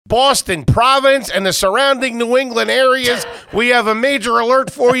Boston, Providence, and the surrounding New England areas, we have a major alert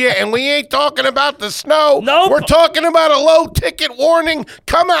for you, and we ain't talking about the snow. Nope. We're talking about a low-ticket warning.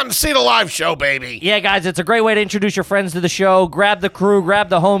 Come out and see the live show, baby. Yeah, guys, it's a great way to introduce your friends to the show. Grab the crew, grab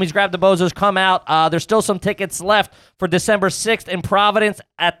the homies, grab the bozos, come out. There's still some tickets left for December 6th in Providence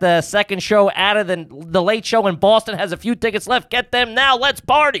at the second show added. The late show in Boston has a few tickets left. Get them now. Let's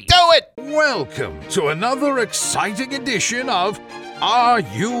party. Do it. Welcome to another exciting edition of Are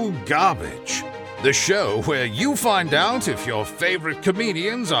You Garbage? The show where you find out if your favorite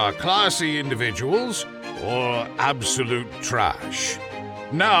comedians are classy individuals or absolute trash.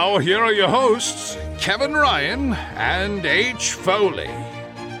 Now, here are your hosts, Kevin Ryan and H. Foley.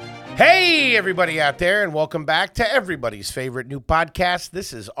 Hey, everybody out there, and welcome back to everybody's favorite new podcast.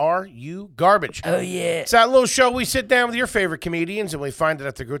 This is Are You Garbage? Oh, yeah. It's that little show we sit down with your favorite comedians, and we find out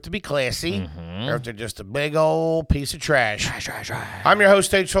if they're good to be classy or if they're just a big old piece of trash. I'm your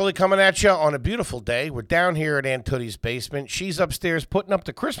host, H. Foley, coming at you on a beautiful day. We're down here at Aunt Tootie's basement. She's upstairs putting up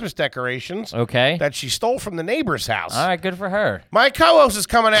the Christmas decorations Okay. that she stole from the neighbor's house. All right, good for her. My co-host is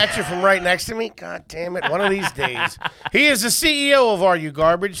coming at you from right next to me. God damn it, one of these days. He is the CEO of Are You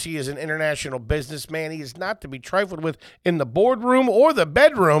Garbage? He is an international businessman. He is not to be trifled with in the boardroom or the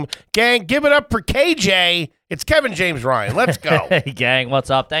bedroom. Gang, give it up for KJ. It's Kevin James Ryan. Let's go. Hey, gang, what's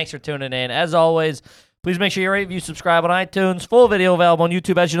up? Thanks for tuning in. As always, please make sure you rate, review, subscribe on iTunes. Full video available on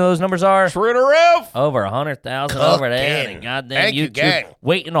YouTube. As you know, those numbers are Through the roof. over 100,000 over there. Cooking. And goddamn Thank you, YouTube gang.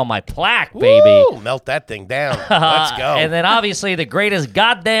 waiting on my plaque, baby. Woo, melt that thing down. Let's go. And then obviously the greatest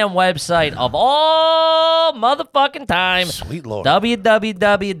goddamn website of all motherfucking time. Sweet Lord.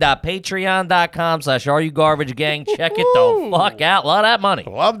 www.patreon.com/areyougarbage gang. Check it the fuck out. Love that money.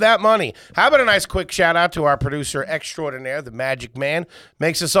 Love that money. How about a nice quick shout out to our producer extraordinaire, the Magic Man.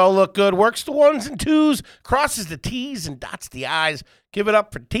 Makes us all look good. Works the ones and twos, crosses the T's and dots the I's. Give it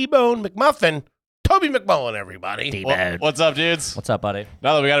up for T-Bone McMuffin. Toby McMullen, everybody. What's up, dudes? What's up, buddy?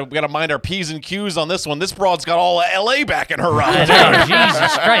 Now that we gotta mind our P's and Q's on this one. This broad's got all of LA back in her ride. Oh,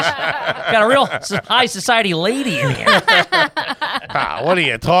 Jesus Christ. Got a real high society lady in here. What are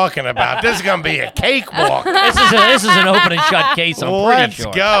you talking about? This is going to be a cakewalk. This is an open and shut case, I'm pretty sure.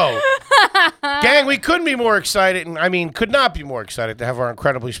 Let's go. Gang, we couldn't be more excited, could not be more excited to have our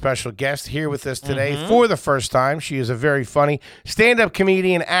incredibly special guest here with us today for the first time. She is a very funny stand-up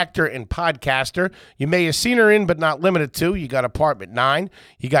comedian, actor, and podcaster. You may have seen her in, but not limited to. You got Apartment 9.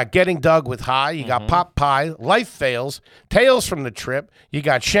 You got Getting Dug with High. You got Pop Pie, Life Fails, Tales from the Trip. You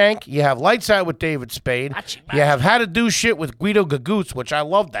got Shank. You have Lights Out with David Spade. You have How to Do Shit with Guido Gagoots, which I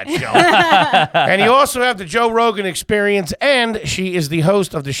love that show. And you also have the Joe Rogan Experience, and she is the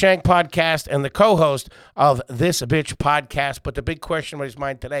host of the Shank Podcast and the co-host of This Bitch Podcast. But the big question on his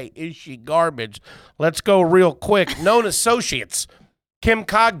mind today, is she garbage? Let's go real quick. Known associates. Kim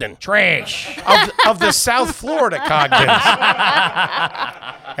Cogden. Trash. Of the South Florida Cogdens.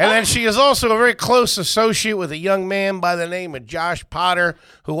 And then she is also a very close associate with a young man by the name of Josh Potter,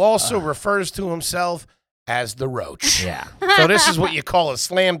 who also refers to himself as the Roach. Yeah. So this is what you call a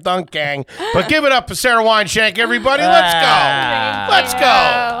slam dunk, gang. But give it up for Sarah Wineshank, everybody. Let's go. Let's go.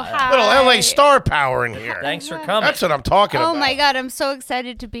 Hi. Little LA star power in here. Thanks for coming. That's what I'm talking about. Oh my God, I'm so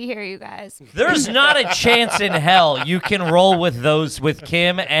excited to be here, you guys. There's not a chance in hell you can roll with those with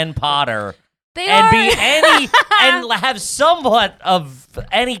Kim and Potter They and are. be any and have somewhat of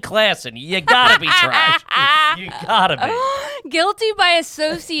any class in you. You gotta be trash. You gotta be. Guilty by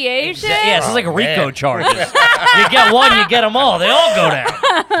association? Yeah, this is like a RICO charges. You get one, you get them all. They all go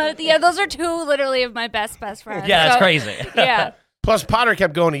down. Yeah, those are two literally of my best friends. Yeah, that's So, crazy. Yeah. Plus, Potter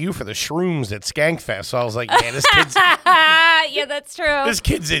kept going to you for the shrooms at Skankfest. So I was like, man, Yeah, that's true. this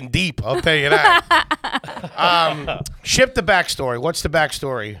kid's in deep. I'll tell you that. Ship the backstory. What's the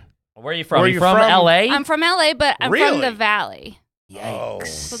backstory? Where are you from? Where you you from from? LA? I'm from LA, but I'm Really? from the Valley. Oh.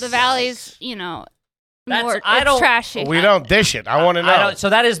 So the Valley's, That's- more, I it's don't- trashy. We don't dish it. I want to know. So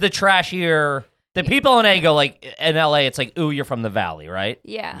that is the trashier. The people in LA go like in LA, it's like, ooh, you're from the Valley, right?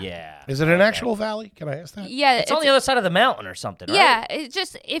 Yeah. Yeah. Is it an actual valley? Can I ask that? Yeah, It's on the other side of the mountain or something, right? yeah, it's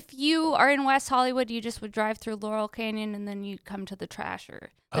just if you are in West Hollywood, you just would drive through Laurel Canyon and then you'd come to the trashier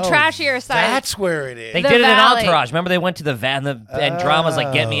side. That's where it is. They The did it in Valley. Entourage. Remember they went to the van and drama's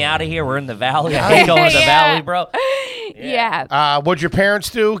like, get me out of here. We're in the Valley. Yeah. I hate going to the Yeah. Valley, bro. Yeah. What'd your parents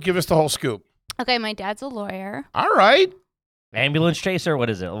do? Give us the whole scoop. Okay, my dad's a lawyer, All right. Ambulance chaser? What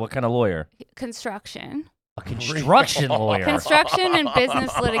is it? What kind of lawyer? construction. A construction lawyer. Construction and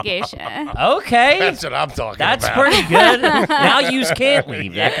business litigation. Okay. That's what I'm talking That's about. pretty good. Now yous can't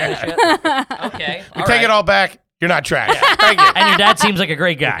leave. That kind of shit. Okay. We take it all back. You're not trash. Thank you. And your dad seems like a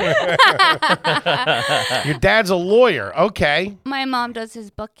great guy. Your dad's a lawyer. Okay. My mom does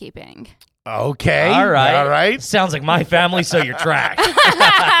his bookkeeping. Okay. All right. All right. Sounds like my family, so you're trash.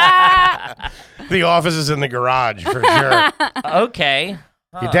 The office is in the garage for sure. Okay.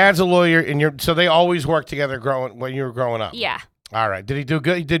 Your dad's a lawyer, and so they always worked together when you were growing up. Yeah. All right. Did he do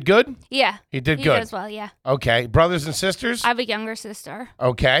good? He did good? Yeah. He did He good. does well, yeah. Okay. Brothers and sisters? I have a younger sister.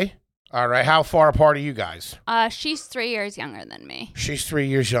 Okay. All right. How far apart are you guys? She's 3 years younger than me. She's 3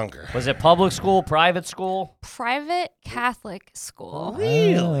 years younger. Was it public school, private school? Private Catholic school.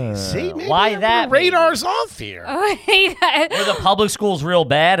 Really? See, maybe Why our that, radar's off here. Oh, Were the public schools real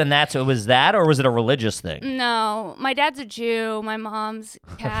bad, and was that, or was it a religious thing? No, my dad's a Jew. My mom's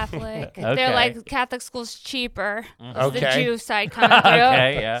Catholic. Okay. They're like Catholic school's cheaper. It's the Okay. Jew side coming through.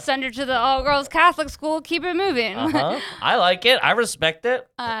 Okay, yeah. Send her to the all-girls Catholic school. Keep it moving. Uh-huh. I like it. I respect it.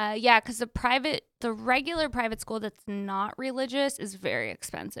 Yeah, because the regular private school that's not religious is very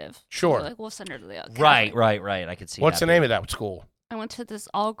expensive. Sure. So, like, we'll send her to the Catholic. Right. I could see. What's that the name being- of that school? I went to this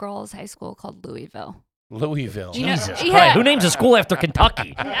all-girls high school called Louisville. Louisville. You know- Jesus Christ! Yeah. Who names a school after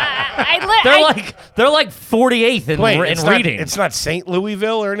Kentucky? I They're like 48th in, Wait, in it's reading. Not, it's not St.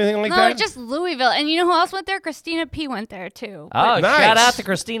 Louisville or anything like no, that? just Louisville. And you know who else went there? Christina P. went there too. oh, Nice. shout out to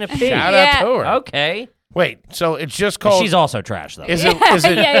Christina P. Shout Yeah. out to her. Okay, Wait, so it's just called... she's also trash though. Is it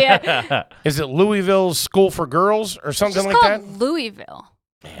yeah. is it Louisville's School for Girls or It's something just like that? called Louisville.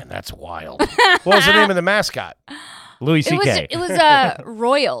 Man, that's wild. What was the name of the mascot? Louis C.K. It was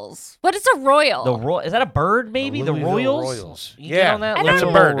Royals. What is a royal? Is that a bird? Maybe the Louisville Royals. You get Yeah, on that? I it's a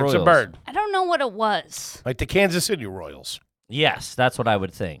don't bird. Louisville It's a Royals. bird. I don't know what it was. Like the Kansas City Royals. Yes, that's what I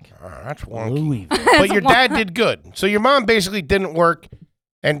would think. Oh, that's wonky. Louisville. But your dad did good. So your mom basically didn't work.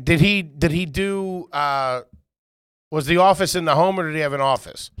 And did he do... was the office in the home or did he have an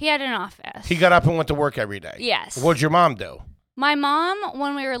office? He had an office. He got up and went to work every day. Yes. What'd your mom do? My mom,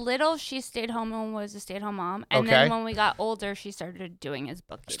 when we were little, she stayed home and was a stay-at-home mom. And Okay. then when we got older, she started doing his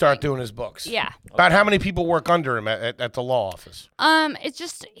bookkeeping. Start doing his books. Yeah. About how many people work under him at the law office? It's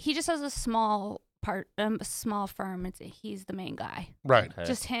just he just has a small small firm. He's the main guy. Right. Okay.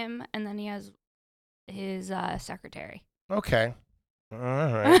 Just him, and then he has his secretary. Okay. All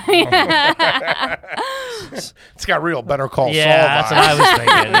right. It's got real Better Call Saul Yeah, that's what I was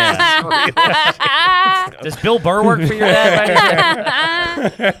thinking. Yeah. Does Bill Burr work for your dad?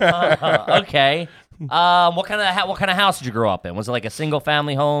 Okay. What kind of house did you grow up in? Was it like a single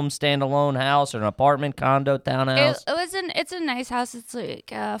family home, standalone house, or an apartment, condo, townhouse? It's a nice house. It's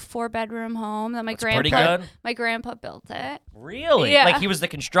like a 4-bedroom home that pretty good. my grandpa built it. Really? Yeah. Like he was the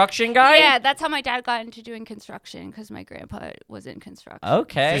construction guy? Yeah, that's how my dad got into doing construction because my grandpa was in construction.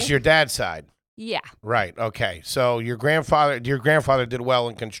 Okay. This is your dad's side. Yeah. Right. Okay. So your grandfather did well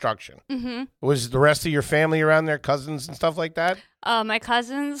in construction. Mm-hmm. Was the rest of your family around there, cousins and stuff like that? My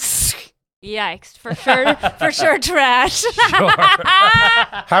cousins. Yikes, for sure, trash.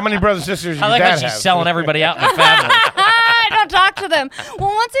 How many brothers and sisters did I your like dad how she's have? selling everybody out in the family. I don't talk to them. Well,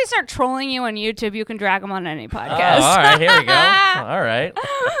 once they start trolling you on YouTube, you can drag them on any podcast. Oh, all right, here we go. All right.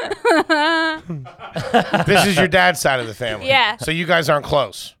 This is your dad's side of the family. Yeah. So you guys aren't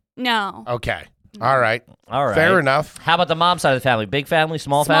close. No. Okay. All right. All right. Fair enough. How about the mom side of the family? Big family,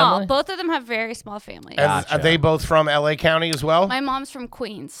 small Small. family? Both of them have very small families. And Gotcha. are they both from LA County as well? My mom's from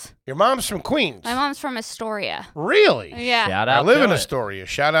Queens. Your mom's from Queens. My mom's from Astoria. Really? Yeah. Shout I out live to in it. Astoria.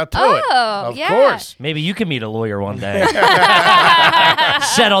 Shout out to it. Oh, Of yeah. course. Maybe you can meet a lawyer one day.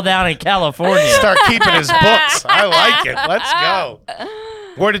 Settle down in California. Start keeping his books. I like it. Let's go.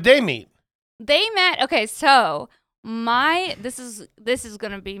 Where did they meet? They met. Okay, so this is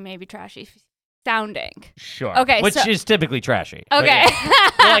gonna be maybe trashy sounding. Sure. Okay, Which so- is typically trashy. Okay.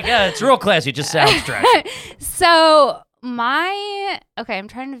 You're like, it's real classy. It just sounds trashy. So I'm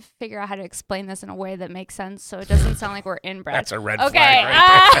trying to figure out how to explain this in a way that makes sense so it doesn't sound like we're inbred. That's a red Okay. flag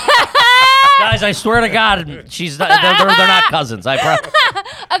right Guys, I swear to God, they're not cousins. I promise.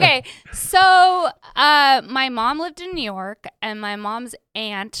 Okay, so my mom lived in New York, and my mom's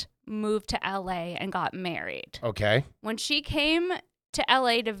aunt moved to LA and got married. Okay. When she came to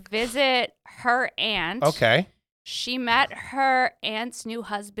LA to visit her aunt, Okay. she met her aunt's new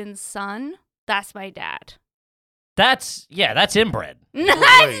husband's son. That's my dad. That's inbred. No, it's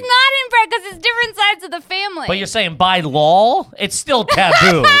not inbred because it's different sides of the family. But you're saying by law, it's still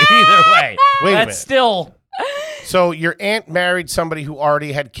taboo. Either way. Wait a That's minute. still. So your aunt married somebody who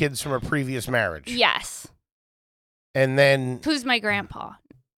already had kids from a previous marriage. Yes. And then Who's my grandpa?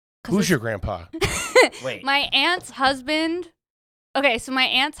 'Cause who's it's- your grandpa? Wait. My aunt's husband. Okay, so my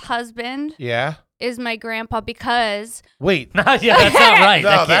aunt's husband Yeah. is my grandpa because Wait. yeah, that's not right.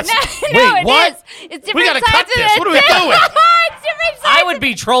 No, That can't- that's. no, Wait, it what? is. It's different We gotta sides cut of this. the- What are we doing? It's different sides. I would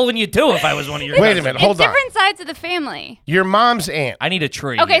be trolling you too if I was one of your Wait a cousins. minute. It's Hold on. different sides of the family. Your mom's aunt. I need a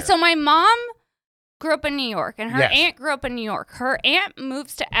tree. Okay, here. so my mom grew up in New York, and her Yes. aunt grew up in New York. Her aunt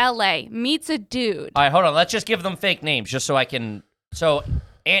moves to L.A., meets a dude. All right, hold on. Let's just give them fake names just so I can. So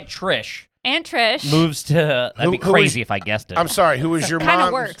Aunt Trish Aunt Trish. moves to. That'd be Who is- crazy if I guessed it. I'm sorry. Who was your Kind mom's?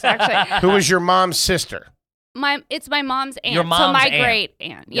 of works, actually. Who was your mom's sister? It's my mom's aunt. Your so mom's my aunt. great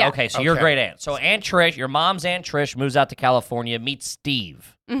aunt. Yeah. Okay, so your Okay. great aunt. So Aunt Trish, your mom's Aunt Trish moves out to California, meets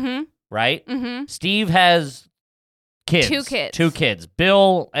Steve, Mm-hmm. right? Mm-hmm. Steve has kids. 2 kids. 2 kids,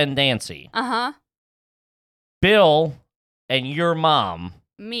 Bill and Nancy. Uh-huh. Bill and your mom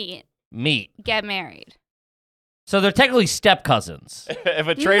Meet. meet. Get married. So they're technically step cousins. If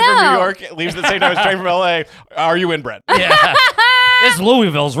a train from No. New York leaves at the same time as a train from LA, are you inbred? Yeah. This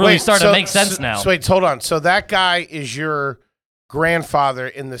Louisville's really starting to make sense now. So wait, hold on. So that guy is your grandfather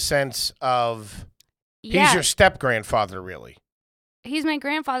in the sense of Yeah. he's your step grandfather, really. He's my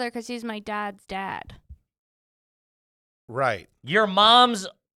grandfather because he's my dad's dad. Right. Your mom's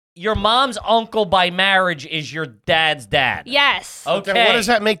uncle by marriage is your dad's dad. Yes. Okay. Then what does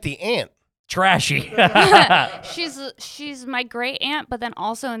that make the aunt? Trashy. She's my great aunt, but then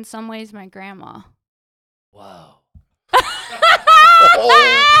also in some ways my grandma. Whoa.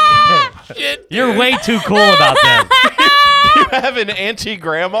 Shit. You're way too cool about that. You have an auntie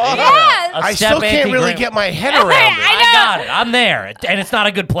grandma? Yes. A I step still can't auntie really grandma. get my head around it. I got it. I'm there, and it's not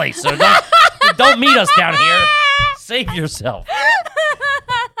a good place. So don't meet us down here. Save yourself.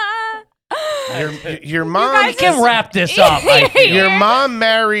 Your mom. We can wrap this up. I feel. Your mom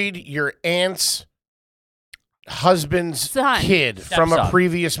married your aunt's husband's Son. kid from a Stepson.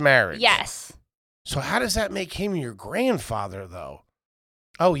 previous marriage. Yes. So how does that make him your grandfather, though?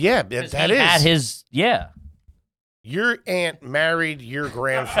 Oh yeah, that He is. had his Your aunt married your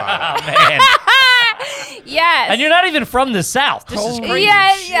grandfather. Oh man. Yes. And you're not even from the South. This is Holy crazy.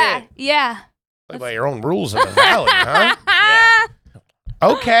 Yeah, shit. yeah. Play by your own rules in the valley, huh?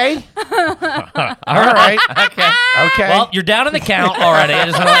 Okay. All right. Okay. Okay. Well, you're down in the count already. I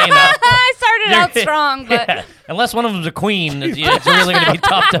just want to let you know. I started out strong, but Yeah. Unless one of them's a queen, it's really going to be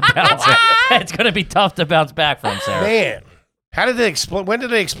tough to bounce. It's going to be tough to bounce back from, Sarah. Man, how did they explain? When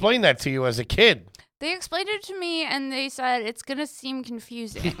did they explain that to you as a kid? they explained it to me and they said it's gonna seem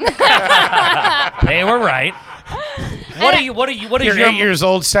confusing. They were right. What are You're 8 years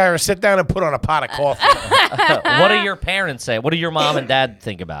old, Sarah. Sit down and put on a pot of coffee. what do your parents say? What do your mom and dad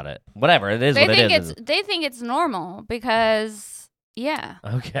think about it? Whatever, it is They what think it is. they think it's normal because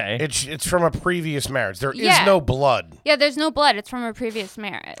Okay. It's from a previous marriage. There is Yeah. no blood. there's no blood. It's from a previous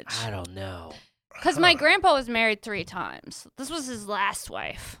marriage. I don't know. Because my grandpa was married 3 times. This was his last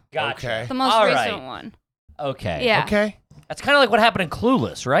wife, Gotcha. Okay. the most All recent right. one. Okay. Yeah. Okay. That's kind of like what happened in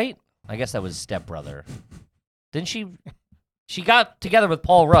Clueless, right? I guess that was stepbrother. Didn't she? She got together with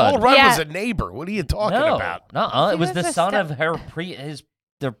Paul Rudd. Paul Rudd Yeah. was a neighbor. What are you talking no, about? No, it He was was the a son step- of her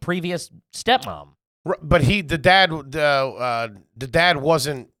their previous stepmom. But the dad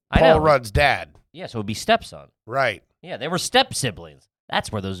wasn't I Paul know. Rudd's dad. Yeah, so it would be stepson. Right. Yeah, they were step siblings. That's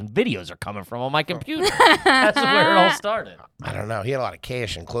where those videos are coming from on my computer. That's where it all started. I don't know. He had a lot of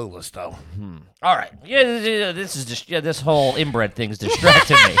cash in Clueless, though. All right. Yeah, this is just this whole inbred thing's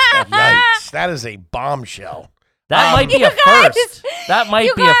distracting me. Yikes. That is a bombshell. That might be You a guys- first. That might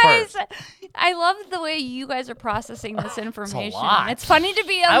You be a guys, first. I love the way you guys are processing this information. lot. It's funny to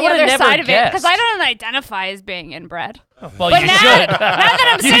be I on the would've other never side of it because guessed. I don't identify as being inbred. Well, But you now, should. now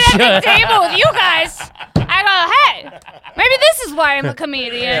that I'm You sitting at the should. table with you guys, I go, hey, maybe this is why I'm a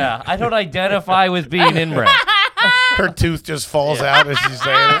comedian. Yeah, I don't identify with being inbred. Her tooth just falls out as she's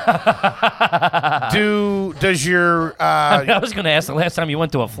saying it. Does your I was going to ask the last time you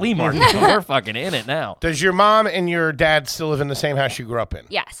went to a flea market. We're fucking in it now. does your mom and your dad still live in the same house you grew up in?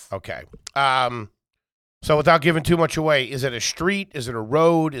 Yes. Okay. So without giving too much away, is it a street? Is it a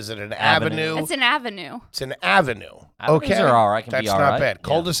road? Is it an Avenue. avenue? It's an avenue. It's an avenue. Avenues Okay. are all right, can That's be all not right, bad. yeah.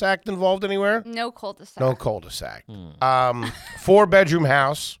 Cul-de-sac involved anywhere? No cul-de-sac. No cul-de-sac. Hmm. 4-bedroom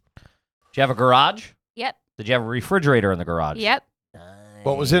house. Did you have a garage? Yep. Did you have a refrigerator in the garage? Yep.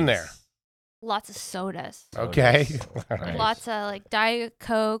 What was in there? Lots of sodas. Okay. Nice. Lots of like Diet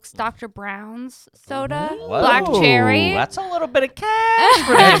Cokes, Dr. Brown's soda, Whoa, black cherry. That's a little bit of cash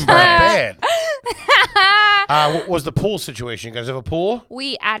for That's the not inbred. bad. What was the pool situation? You guys have a pool?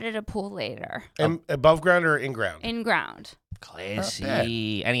 We added a pool later. Above ground or in ground? In ground.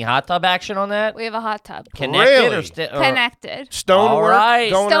 Classy. Any hot tub action on that? We have a hot tub. Connected Really? or Connected. Stonework All right.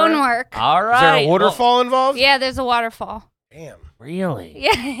 going on? Stonework. All Is right. there a waterfall involved? Yeah, there's a waterfall. Damn. Really?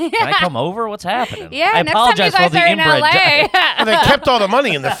 Yeah. Can I come over? What's happening? Yeah, I next time you apologize for guys the are in inbred. Well, they kept all the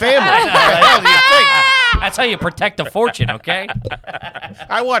money in the family. What the hell do you think? That's how you protect a fortune, okay?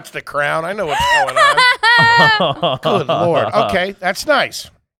 I watch The Crown. I know what's going on. Good Lord. Okay, that's nice.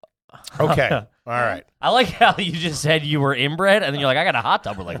 Okay. All right. I like how you just said you were inbred, and then you're like, I got a hot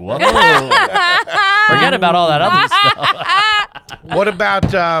tub. We're like, whoa. Forget about all that other stuff. What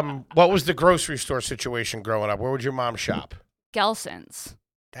about what was the grocery store situation growing up? Where would your mom shop? Gelson's.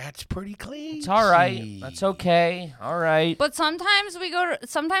 That's pretty clean. It's all right. That's okay. All right. But sometimes we go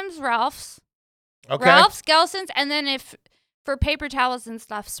to Ralph's. Okay. Ralph's, Gelson's, and then if for paper towels and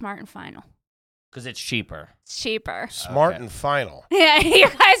stuff, Smart and Final. Because it's cheaper. It's cheaper. Smart Okay. and Final. Yeah, you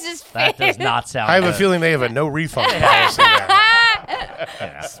guys just That does not sound I have a good. feeling they have a no refund policy there.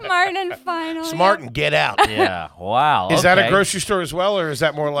 Yeah. Smart and Final. Smart yeah. and get out. Yeah. Wow. Is that a okay. grocery store as well, or is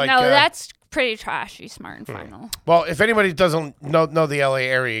that more like? No, that's pretty trashy. Smart and Hmm. Final. Well, if anybody doesn't know the LA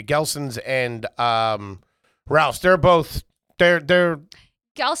area, Gelson's and Ralph's, they're both they're.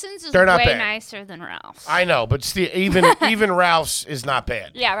 Gelson's is They're not way bad. nicer than Ralph's. I know, but still, even Ralph's is not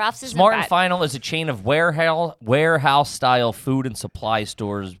bad. Yeah, Ralph's is Smart and bad. Final is a chain of warehouse-style food and supply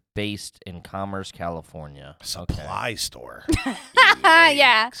stores based in Commerce, California. Supply store.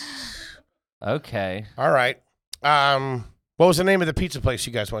 Yeah. Okay. All right. What was the name of the pizza place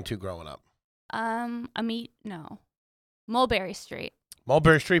you guys went to growing up? Mulberry Street.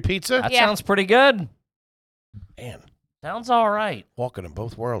 Mulberry Street Pizza. That Yeah. sounds pretty good. Man, Sounds all right. walking in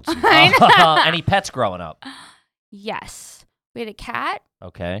both worlds. Any pets growing up? Yes. We had a cat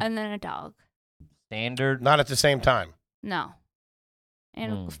Okay. and then a dog. Standard. Not at the same time. No.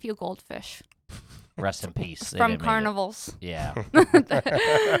 And Hmm. a few goldfish Rest in peace. They from didn't make it. carnivals Yeah.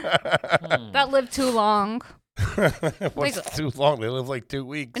 that lived too long. What's too long? They live like 2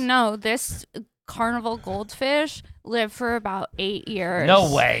 weeks. No, this carnival goldfish lived for about 8 years.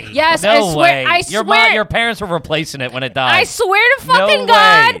 No way. Yes, no I swear- way. I Your swear- your parents were replacing it when it died. I swear to No fucking way.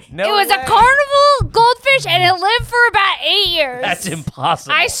 God, No it was way. a carnival goldfish and it lived for about 8 years. That's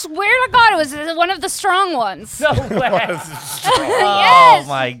impossible. I swear to God, it was one of the strong ones. No way. Yes. Oh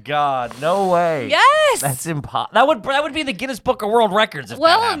my God. No way. Yes. That's impossible. That would be the Guinness Book of World Records. If that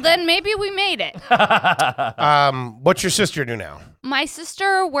Well, happened. then maybe we made it. What's your sister do now? My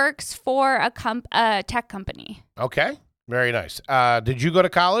sister works for a tech company. Okay. Very nice. Did you go to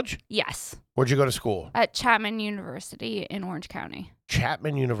college? Yes, Where'd you go to school? at Chapman University in Orange County.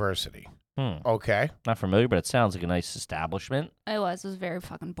 Chapman University. Okay. Not familiar, but it sounds like a nice establishment. It was very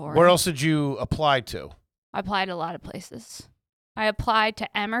fucking boring. Where else did you apply to? I applied to a lot of places. I applied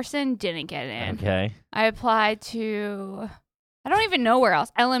to Emerson, didn't get in. Okay. I applied to, I don't even know where else.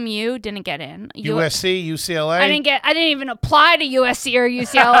 LMU, didn't get in. USC, UCLA? I didn't even apply to USC or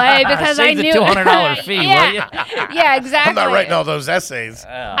UCLA because I Save the knew $200 fee, will yeah. you? Yeah, exactly. I'm not writing all those essays.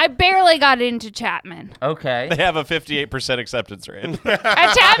 I barely got into Chapman. Okay. They have a 58% acceptance rate.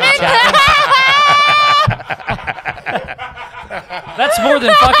 At Chapman? That's more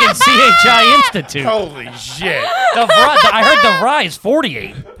than fucking CHI Institute. Holy shit. I heard the rise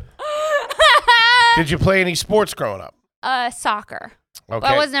 48. Did you play any sports growing up? Soccer. Okay. But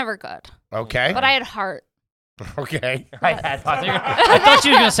I was never good. Okay. But I had heart. Okay. I thought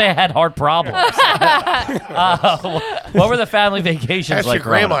you were going to say I had hard problems. What were the family vacations Ask like your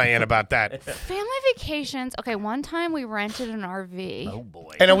growing grandma up? in about that. Family vacations. Okay, one time we rented an RV. Oh,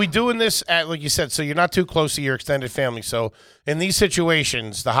 boy. And are we doing this at, like you said, so you're not too close to your extended family. So in these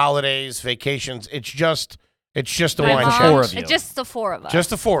situations, the holidays, vacations, it's just a My wine mom- check. four of you. Just the four of us.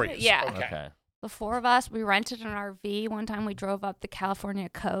 Just the four of you. Yeah. Okay. The four of us. We rented an RV. One time we drove up the California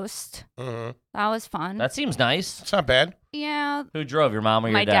coast. Mhm. That was fun. That seems nice. It's not bad. yeah. Who drove, your mom or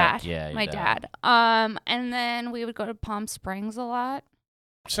your My dad. Yeah, your My dad. And then we would go to Palm Springs a lot.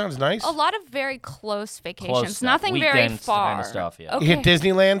 Sounds nice. A lot of very close vacations. Close stuff. Nothing very Weekends far. kind of stuff, yeah. Okay. You hit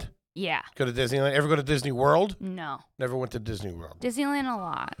Disneyland? Yeah. Go to Disneyland? Ever go to Disney World? No. Never went to Disney World. Disneyland a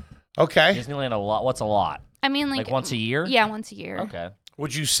lot. Okay. Disneyland a lot. What's a lot? I mean, Like once a year? Yeah, once a year. Okay.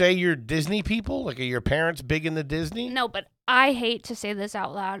 Would you say you're Disney people? Like, are your parents big into Disney? No, but I hate to say this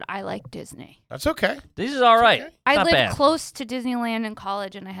out loud. I like Disney. That's okay. This is all right. okay. I Not lived bad. close to Disneyland in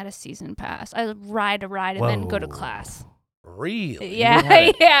college, and I had a season pass. I would ride a ride and then go to class. Really?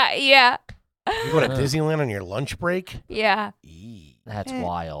 Yeah, yeah. You go to Disneyland on your lunch break? Yeah, Eee. That's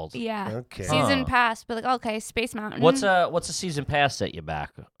wild. yeah. Okay. Season Huh. pass, but like, okay, Space Mountain. What's a season pass set you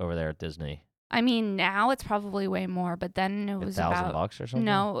back over there at Disney? I mean, now it's probably way more, but then it was about $1,000 or something?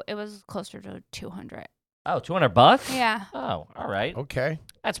 no, it was closer to 200. Oh, $200? Yeah, Oh, all right. Okay.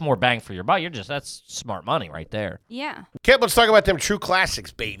 That's more bang for your buck. That's smart money right there. yeah. Kip, let's talk about them true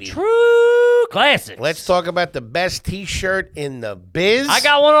classics, baby. True Classics. Let's talk about the best T-shirt in the biz. I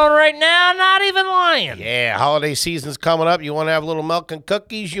got one on right now, not even lying. Yeah, holiday season's coming up. You want to have a little milk and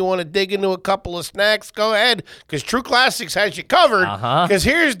cookies? You want to dig into a couple of snacks? Go ahead, because True Classics has you covered. Because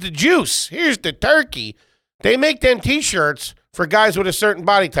here's the juice. Here's the turkey. They make them T-shirts for guys with a certain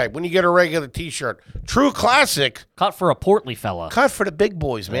body type. When you get a regular T-shirt, True Classic, Cut for a portly fella. cut for the big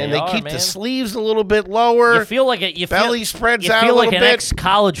boys, man. They They are, keep man. the sleeves a little bit lower. You feel like it. You belly feel, spreads you out feel a like little an bit.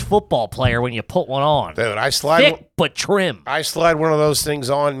 ex-college football player when you put one on. Dude, I slide. Thick but trim. I slide one of those things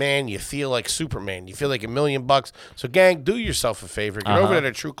on, man. You feel like Superman. You feel like $1 million. So, gang, do yourself a favor. Get over to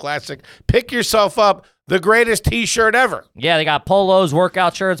the True Classic. Pick yourself up the greatest T-shirt ever. Yeah, they got polos,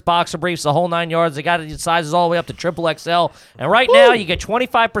 workout shirts, boxer briefs, the whole 9 yards. They got it in sizes all the way up to XXL. And right now, you get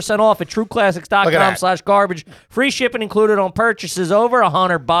 25% off at Look at that. trueclassics.com/garbage. Free shipping included on purchases over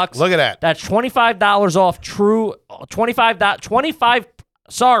 $100. Look at that. That's $25 off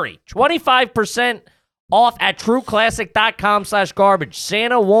 $25% off at trueclassic.com/garbage.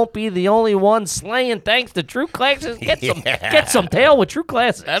 Santa won't be the only one slaying thanks to True Classics. Get some tail with True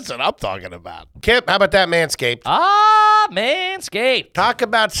Classics. That's what I'm talking about. Kip, how about that Manscaped? Manscaped. Talk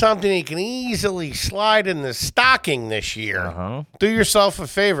about something you can easily slide in the stocking this year. Do yourself a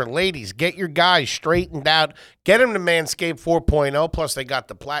favor. Ladies, get your guys straightened out. Get them to Manscaped 4.0. Plus, they got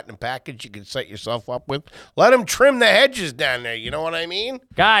the platinum package you can set yourself up with. Let them trim the hedges down there. You know what I mean?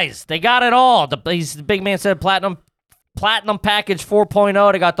 Guys, they got it all. The big man said platinum package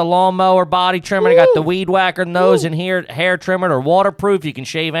 4.0. They got the lawnmower body trimmer. They got the weed whacker nose and hair trimmer. They're waterproof. You can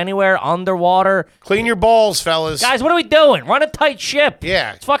shave anywhere, underwater. Clean your balls, fellas. Guys, what are we doing? Run a tight ship.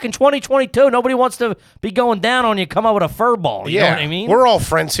 Yeah. It's fucking 2022. Nobody wants to be going down on you. Come out with a fur ball. You know what I mean? We're all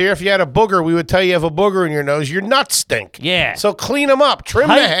friends here. If you had a booger, we would tell you have a booger in your nose. Your nuts stink. Yeah. So clean them up. Trim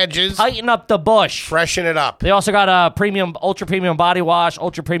the hedges. Tighten up the bush. Freshen it up. They also got a ultra premium body wash,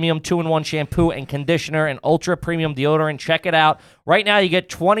 ultra premium 2-in-1 shampoo and conditioner, and ultra premium deodorant. Check it out. Right now, you get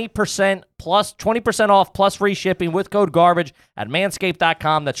 20% off plus free shipping with code garbage at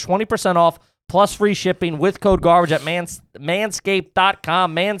manscaped.com. That's 20% off plus free shipping with code garbage at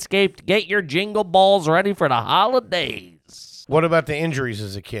manscaped.com. Manscaped, get your jingle balls ready for the holidays. What about the injuries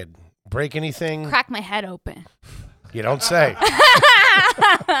as a kid? Break anything? Crack my head open. You don't say.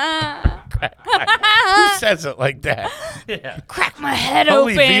 Who says it like that? Crack my head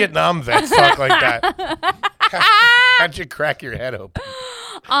Only open. Vietnam vets talk like that. How'd you crack your head open?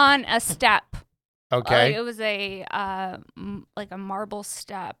 On a step. Okay. It was a like a marble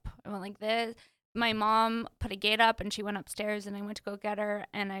step. I went like this. My mom put a gate up, and she went upstairs, and I went to go get her,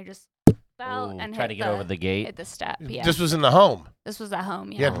 and I just fell and Try to get over the gate. hit the step. Yeah, This was in the home. this was at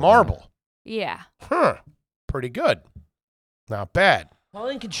home. You Yeah, had marble. yeah. Huh. Pretty good. Not bad. Well,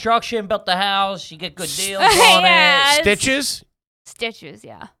 in construction, built the house. You get good deals on Yeah. it. Stitches? Stitches.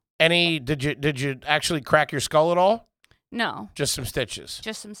 Yeah. Any? Did you actually crack your skull at all? No, Just some stitches.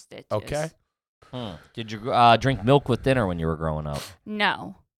 just some stitches. Okay. Did you drink milk with dinner when you were growing up?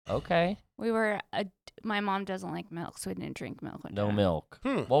 No, Okay. my mom doesn't like milk, so we didn't drink milk. With No dinner. milk.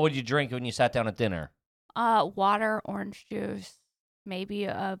 What would you drink when you sat down at dinner? Water, orange juice, maybe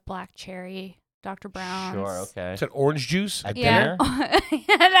a black cherry, Dr. Brown's. Sure, okay. Is it orange juice at Yeah. dinner?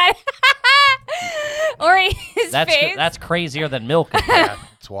 Or his face. That's crazier than milk. Yeah,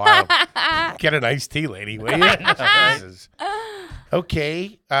 it's wild. Get an iced tea, lady, will you? Jesus.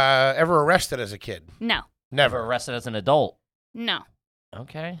 Okay. Ever arrested as a kid? No, Never Never. arrested as an adult. no.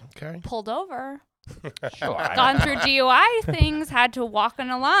 Okay. Okay. Pulled over. Sure. Gone through DUI things. Had to walk on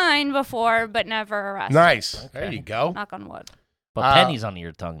a line before, but never arrested. Nice. There you go. Knock on wood. But pennies under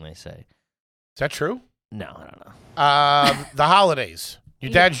your tongue, they say. Is that true? No, I don't know. The holidays.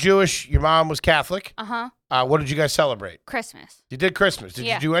 Your dad's Jewish. Your mom was Catholic. What did you guys celebrate? Christmas. You did Christmas. Did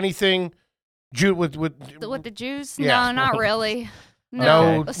Yeah. you do anything with With the Jews? Yeah. No, not really.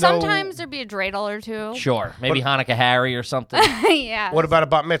 No, No. Sometimes there'd be a dreidel or two. Sure. Maybe Hanukkah Harry or something. Yeah. What about a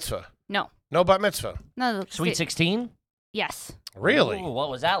bat mitzvah? No. No bat mitzvah. No. Sweet 16? Yes. Really? Ooh, what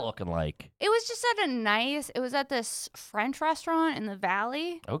was that looking like? It was just it was at this French restaurant in the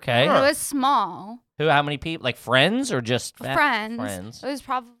valley. Okay. It was small. How many people? Like friends or just Friends. Friends. It was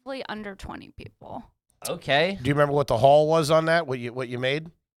probably under 20 people. Okay. Do you remember what the haul was on that? What you made?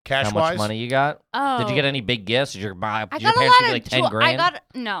 Cash How wise? much money you got? Oh. Did you get any big gifts? Did your I parents got a give lot you of like 10 grand?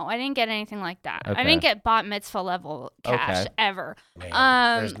 No, I didn't get anything like that. Okay. I didn't get bat mitzvah level cash Okay. ever.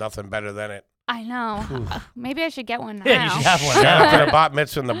 Man, there's nothing better than it. I know. Maybe I should get one now. Yeah, you should have one Shout out now. to the bat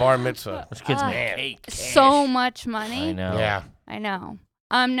mitzvah and the bar mitzvah. Those kids make Man. cake. So much money. I know. Yeah. I know.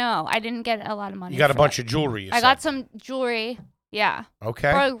 No, I didn't get a lot of money. You got a for bunch it. of jewelry. You I said. got some jewelry. Yeah.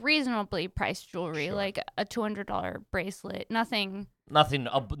 Okay. For reasonably priced jewelry, like a $200 bracelet. Nothing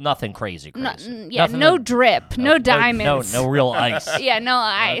nothing crazy. No, Nothing no that- drip, no diamonds. No real ice. Yeah, no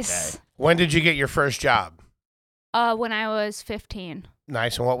ice. When did you get your first job? When I was 15,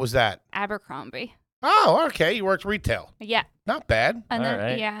 Nice. And what was that? Abercrombie. Oh, okay. You worked retail. Yeah, Not bad. and All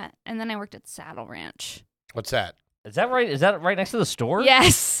then right. and then I worked at Saddle Ranch. What's that? Is that right? Is that right next to the store?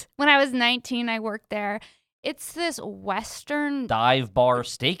 Yes, when I was 19, I worked there. It's this Western, Dive bar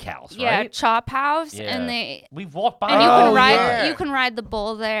steakhouse, yeah, right? chop house, Yeah. and We've walked by. you Oh, can ride. yeah. You can ride the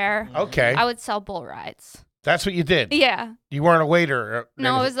bull there. Okay. I would sell bull rides. That's what you did. Yeah. You weren't a waiter. Or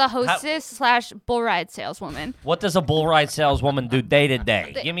No, I anything. was the hostess / bull ride saleswoman. What does a bull ride saleswoman do day to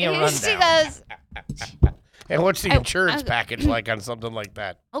day? Give me a rundown. She goes, And what's the I- insurance I- package like on something like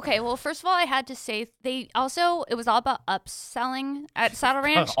that? okay, well, first of all, I had to say, it was all about upselling at Saddle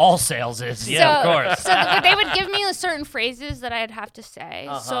Ranch. All sales is, yeah, of course. But they would give me certain phrases that I'd have to say.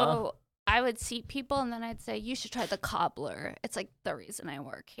 Uh-huh. So I would seat people, and then I'd say, "You should try the cobbler. It's like the reason I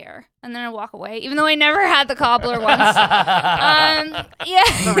work here." And then I'd walk away, even though I never had the cobbler once. Yeah,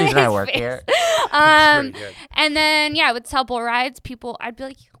 The reason I his work face. here. Pretty good. And then I would sell bull rides. People, I'd be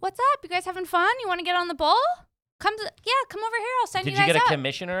like, "What's up? You guys having fun? You want to get on the bull? Come over here. I'll sign Did you you guys get a up."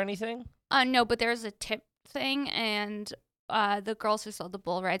 commission or anything? No, but there's a tip thing, and the girls who sold the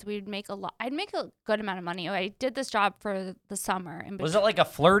bull rides, we'd make a lot. I'd make a good amount of money. I did this job for the summer. Was it like a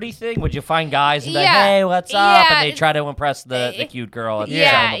flirty thing? Would you find guys and be like, Yeah. hey, what's up? Yeah. And they try to impress the cute girl. At the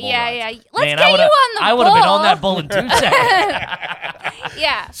Yeah, selling the bull yeah, rides. yeah. Let's Man, get you on the I would have been on bull. that bull in 2 seconds.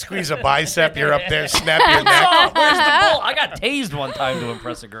 Yeah. Squeeze a bicep, you're up there, snap your neck. Oh, where's the bull? I got tased one time to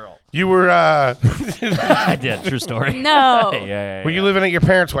impress a girl. You were I did. True story. No. yeah. were you living at your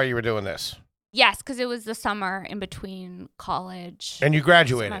parents while you were doing this? Yes, because it was the summer in between college. And you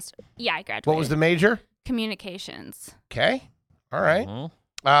graduated. semester. Yeah, I graduated. What was the major? Communications. Okay. All right. Mhm.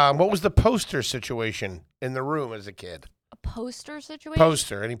 What was the poster situation in the room as a kid? A poster situation?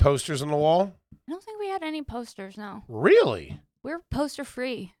 Poster. Any posters on the wall? I don't think we had any posters, no. Really? We were poster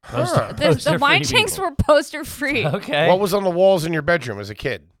free. Huh. The Poster-free wine chinks people. were poster free. Okay. What was on the walls in your bedroom as a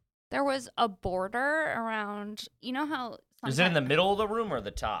kid? There was a border around, you know how Is it in the sometimes- middle of the room or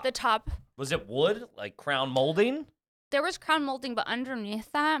the top? the top? Was it wood, like crown molding? There was crown molding, but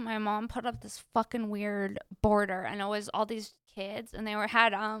underneath that, my mom put up this fucking weird border, and it was all these kids, and they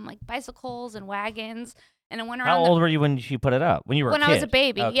had like bicycles and wagons, and it went around. How old were you when she put it up? When you were when a I was kid? a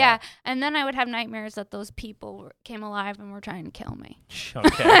baby, Okay. yeah. And then I would have nightmares that those people came alive and were trying to kill me.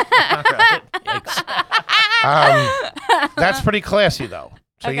 Okay. All right. Yikes. That's pretty classy, though.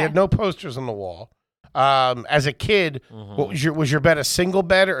 So you Okay. had no posters on the wall. As a kid, Mhm. what was your bed? A single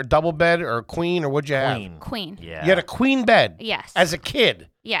bed or a double bed or a queen or what'd you have? Queen. Queen. Yeah. You had a queen bed Yes. as a kid.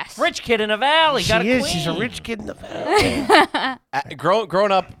 yes. Rich kid in a valley. Got a queen. She's a rich kid in the valley.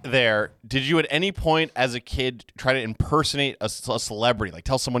 Growing up there, did you at any point as a kid try to impersonate a celebrity? Like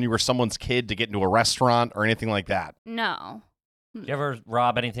tell someone you were someone's kid to get into a restaurant or anything like that? No. Did you ever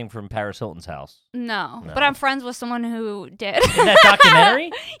rob anything from Paris Hilton's house? No. No. But I'm friends with someone who did. In that documentary?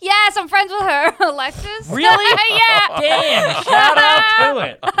 Yes, I'm friends with her, Alexis. Really? Yeah. Damn! Shout out to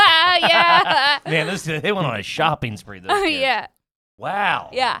it. Yeah. Man, they went on a shopping spree. Those kids. Yeah. Wow.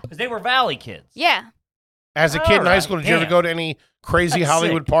 Yeah. Because they were Valley kids. Yeah. As a kid in high Alright, school, did you ever damn. go to any crazy That's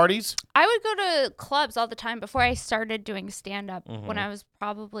Hollywood sick. parties? I would go to clubs all the time before I started doing stand up Mhm. when I was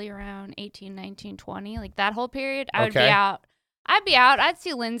probably around 18, 19, 20. Like that whole period, I would be Okay. out. I'd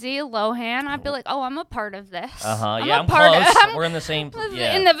see Lindsay Lohan. I'd be like, "Oh, I'm a part of this. Yeah, I'm part close. of We're in the same.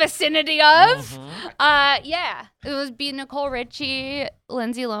 Yeah. in the vicinity of." Mhm. Yeah, it was be Nicole Richie,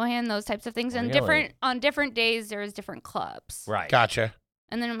 Lindsay Lohan, those types of things. And Really? on different days, there was different clubs. Right. Gotcha.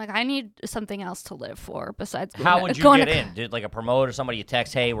 And then I'm like, I need something else to live for besides. How going would to- you going get to- in? Did like a promoter, somebody you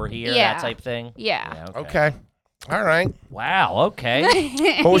text, hey, we're here, Yeah. that type thing? Yeah. Okay. All right. Wow,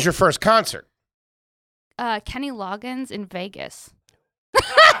 okay. What was your first concert? Kenny Loggins in Vegas.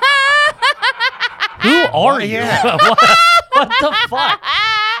 Who are you? Yeah. what the fuck?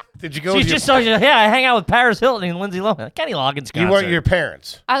 Did you go She's with your, just so, yeah, I hang out with Paris Hilton and Lindsay Lohan. Kenny Loggins concert. you went with your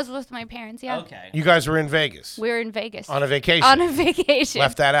parents? I was with my parents. Yeah, Okay. You guys were in Vegas we were in Vegas on a vacation. on a vacation.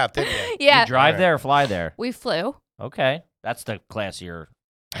 Left that out, didn't you? Yeah, You drive Alright. there or fly there? we flew. Okay. That's the classier.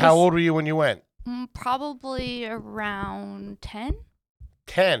 How old were you when you went? Probably around 10.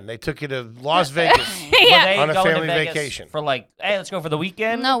 10. They took you to Las Vegas. Were Yeah. they On a going to family Vegas vacation. For like, hey, let's go for the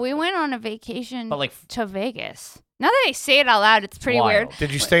weekend? No, we went on a vacation But like, to Vegas. Now that I say it out loud, it's pretty Wild. weird.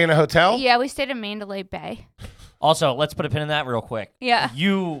 Did you stay in a hotel? Yeah, we stayed in Mandalay Bay. also, let's put a pin in that real quick. Yeah.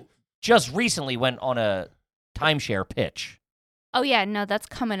 You just recently went on a timeshare pitch. Oh yeah, no, that's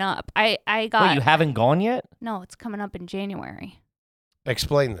coming up. I got Wait, you haven't gone yet? no, it's coming up in January.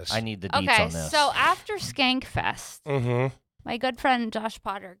 Explain this. I need the deets Okay, on this. so after Skankfest, Mm-hmm. My good friend Josh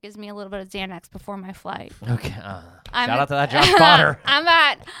Potter gives me a little bit of Xanax before my flight. Okay. I'm- Shout out to that Josh Potter. I'm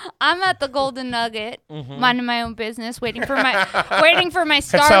at the Golden Nugget, minding my own business, waiting for my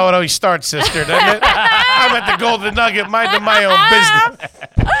That's how it always starts, sister, doesn't it? I'm at the Golden Nugget, minding my own business.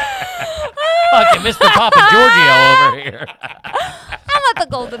 Fucking Mr. Papa Giorgio over here. I'm at the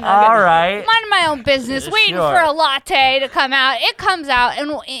Golden Nugget. All right. Minding my own business, waiting Sure. for a latte to come out. It comes out, and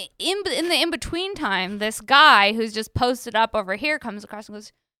in the in-between time, this guy who's just posted up over here comes across and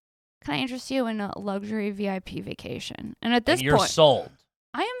goes, "Can I interest you in a luxury VIP vacation?" And at this And you're point, sold.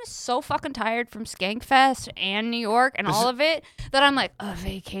 I am so fucking tired from Skankfest and New York and all of it that I'm like, a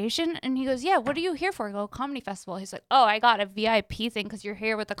vacation? And he goes, yeah, what are you here for? I go, comedy festival. He's like, oh, I got a VIP thing because you're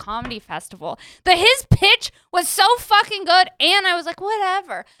here with the comedy festival. His pitch was so fucking good, and I was like,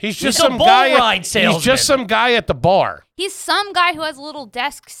 whatever. He's just a some bull guy. ride He's salesman. just some guy at the bar. He's some guy who has a little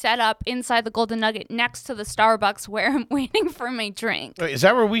desk set up inside the Golden Nugget next to the Starbucks where I'm waiting for my drink. Wait, is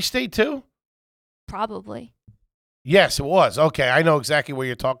that where we stayed too? Probably. Yes, it was. Okay, I know exactly what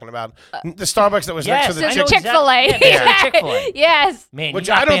you're talking about. The Starbucks that was next to the I know Chick-fil-A. exactly- Yeah, next to the Chick-fil-A. Yes. Man, Which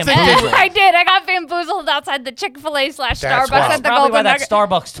you got I don't think they bamboozled. were- I did. I got bamboozled outside the Chick-fil-A / Starbucks wild. at the Probably why Golden that Nugget.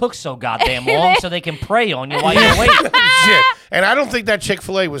 Starbucks took so goddamn long, so they can prey on you while you're waiting. Shit. And I don't think that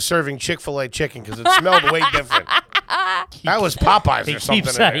Chick-fil-A was serving Chick-fil-A chicken because it smelled way different. That was Popeyes He or something.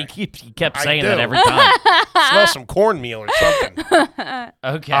 keeps in there. he kept I saying do. that every time. Smell some cornmeal or something.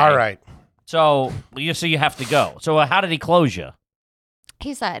 Okay. All right. So you have to go. So how did he close you?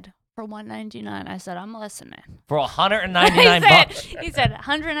 He said, for $199. I said, I'm listening. For He $199. said,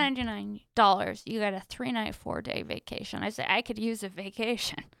 $199. You got a 3-night, 4-day vacation. I said, I could use a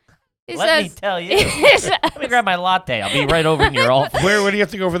vacation. He Let me says, tell you. Let me grab my latte. I'll be right over in your office. Where do you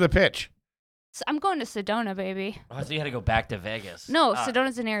have to go for the pitch? I'm going to Sedona, baby. Oh, so you had to go back to Vegas. No, Ah.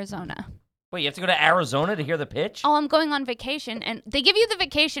 Sedona's in Arizona. Wait, you have to go to Arizona to hear the pitch? Oh, I'm going on vacation, and they give you the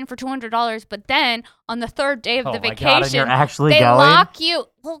vacation for $200, but then on the third day of Oh the my vacation, God, and you're actually they going? lock you.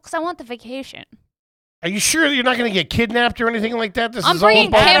 Well, because I want the vacation. Are you sure you're not going to get kidnapped or anything like that? This I'm is all bringing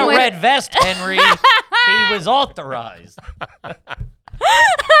about- Had Kim a with- red vest, Henry. He was authorized.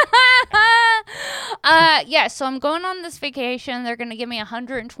 Yeah, so I'm going on this vacation. They're gonna give me a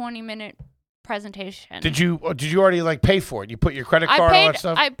 120-minute presentation. Did you already like pay for it? You put your credit card and all that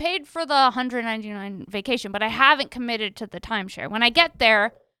stuff? I paid for the 199 vacation, but I haven't committed to the timeshare. When I get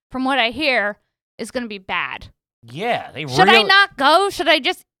there, from what I hear, it's gonna be bad. Yeah, they Should I not go? Should I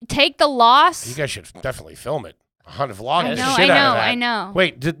just take the loss? You guys should definitely film it. Vlog I the know, shit out of that. I know.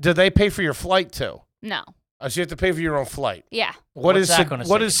 Wait, did they pay for your flight too? No. So you have to pay for your own flight. Yeah. What What's is that gonna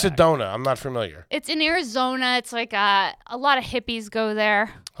what set is you back? Sedona? I'm not familiar. It's in Arizona. It's like a lot of hippies go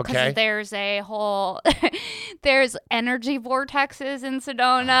there. 'Cause Okay. There's a whole, there's energy vortexes in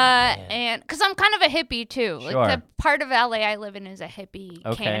Sedona, and because I'm kind of a hippie too. Sure. Like the part of LA I live in is a hippie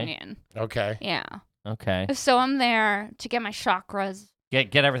Okay. canyon. Okay. Yeah. Okay. So I'm there to get my chakras,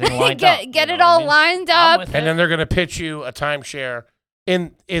 Get everything lined up. get you it know what I all mean? lined I'm up. with And it. then they're gonna pitch you a timeshare.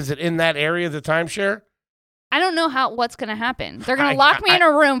 Is it in that area, the timeshare? I don't know what's gonna happen. They're gonna I- lock me I- in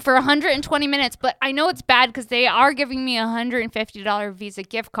a room for 120 minutes, but I know it's bad because they are giving me a $150 Visa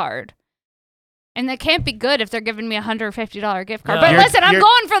gift card. And that can't be good if they're giving me a $150 gift card. No. But You're- listen, I'm you're-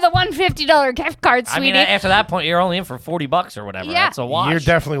 going for the $150 gift card, I sweetie. mean, after that point, you're only in for $40 or whatever. Yeah. That's a wash. You're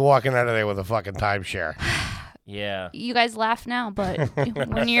definitely walking out of there with a fucking timeshare. yeah. You guys laugh now, but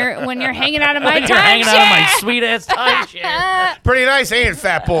when you're hanging out of my When you're hanging out of my timeshare- sweet ass timeshare. Pretty nice, ain't it,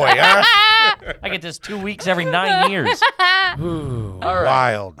 fat boy? Huh? I get this 2 weeks every 9 years. Ooh, All right.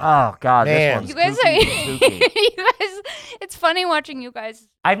 wild. Oh God, Man. this You one's guys are, kooky. you guys, it's funny watching you guys.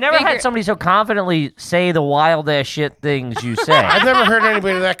 I've never Figure- had somebody so confidently say the wild ass shit things you say. I've never heard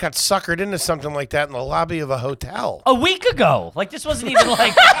anybody that got suckered into something like that in the lobby of a hotel. A week ago, like this wasn't even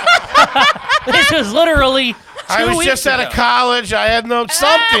like. This was literally. 2 I was weeks just out ago. of college. I had no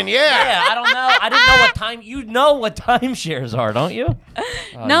something. Yeah. Yeah, I don't know. I didn't know what time. You know what timeshares are, don't you? Oh,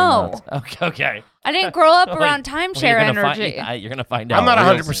 you're No. nuts. Okay. Okay. I didn't grow up Wait, around well, timeshare you're gonna energy. you're gonna find out. I'm not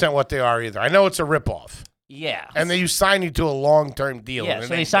real 100% what they are either. I know it's a ripoff. Yeah. And then you sign you to a long-term deal. yeah. and So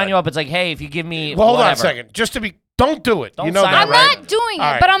then they sign you up. It's like, hey, if you give me. Well, hold on a whatever. second. Just to be, don't do it. Don't you know sign that, up. I'm right? not doing it,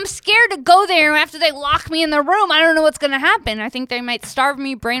 All right. but I'm scared to go there after they lock me in the room. I don't know what's going to happen. I think they might starve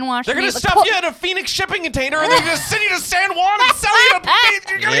me, brainwash They're me. gonna like, stuff you in a Phoenix shipping container and they're gonna send you to San Juan and sell you to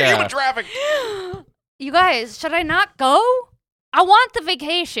you're gonna get Yeah. human traffic. You guys, should I not go? I want the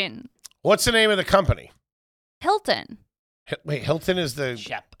vacation. What's the name of the company? Hilton. Wait, Hilton is the...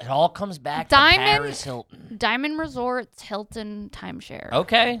 Yep. It all comes back Diamond- to Paris Hilton. Diamond Resorts Hilton timeshare.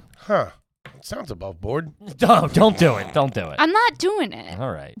 Okay. Huh. It sounds above board. Don't do it. Don't do it. I'm not doing it.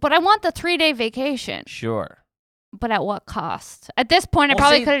 All right. But I want the 3-day vacation. Sure. but at what cost? At this point, I Well,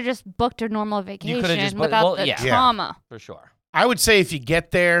 probably see- could have just booked a normal vacation just booked- without well, the yeah. trauma. For sure. I would say if you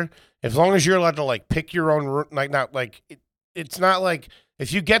get there, as long as you're allowed to like pick your own room, like not like it's not like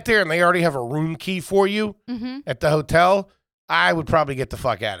if you get there and they already have a room key for you Mm-hmm. at the hotel, I would probably get the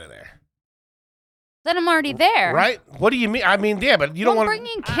fuck out of there. Then I'm already there. Right? What do you mean? I mean, yeah, but you don't I'm want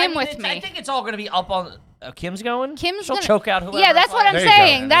bringing I Kim mean, with me. I think it's all going to be up on. Kim's going. Kim's She'll gonna- choke out whoever. Yeah, that's what I'm There you go.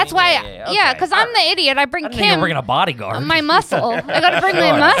 saying. That's why. Yeah, Yeah, okay. because I'm the idiot. I bring I didn't think you Kim. were bringing a bodyguard. My muscle. I gotta bring my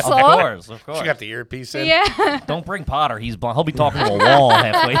Of muscle. course, of course. She got the earpiece in. Yeah. Don't bring Potter. He's blind. He'll be talking to a wall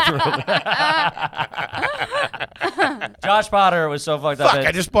halfway through. Josh Potter was so fucked up. Fuck,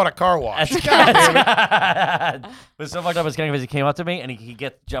 I just bought a car wash. was so fucked up as Kenny because he came up to me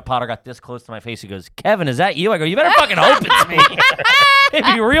and Potter got this close to my face. He goes, "Kevin, is that you?" I go, "You better fucking hope it's me."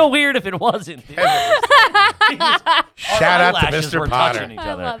 It'd be real weird if it wasn't. Dude. Shout out to Eyelashes Mr. were Potter. touching each I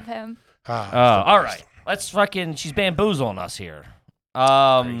other. love him. Ah, All right. Let's fucking. She's bamboozling us here.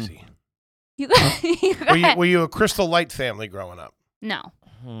 crazy. You go ahead. Were you a Crystal Light family growing up? No,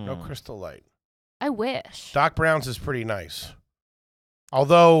 No Crystal Light. I wish. Doc Brown's is pretty nice.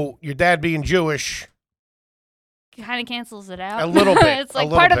 Although your dad being Jewish, Kind of cancels it out. A little bit, It's a like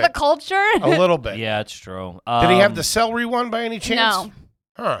little part of bit. the culture. a little bit. Yeah, it's true. Did he have the celery one by any chance? No.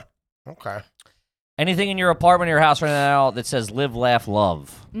 Huh. Okay. anything in your apartment or your house right now that says "Live, Laugh,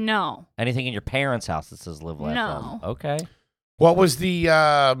 Love"? No. Anything in your parents' house that says "Live, Laugh, No. Love"? Okay. What was the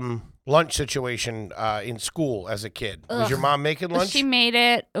lunch situation in school as a kid? Was your Ugh. mom making lunch? She made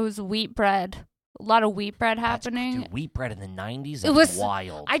it. It was wheat bread. A lot of wheat bread happening. Dude, wheat bread in the 90s? It That's was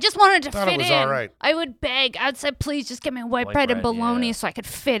wild. I just wanted to Thought it fit was in. all right. I would beg. I'd say, please just get me white White bread and bread, bologna yeah. so I could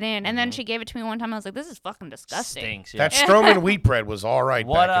fit in. And then Mhm. she gave it to me one time. I was like, this is fucking disgusting. Stinks, yeah. That Stroman wheat bread was all right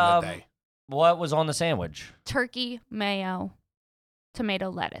What, back in the day. What was on the sandwich? Turkey, mayo, tomato,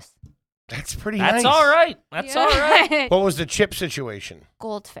 lettuce. That's pretty That's nice. all right. That's all right. What was the chip situation?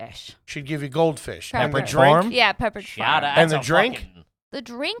 Goldfish. She'd give you goldfish. Peppered And the Peppered drink? Farm? Yeah, peppered Shout farm. out. And That's the a drink? fucking- The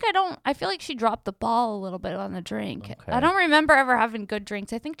drink, I feel like she dropped the ball a little bit on the drink. Okay. I don't remember ever having good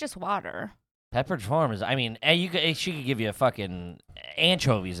drinks. I think just water. Pepperidge Farm is, I mean, she could give you a fucking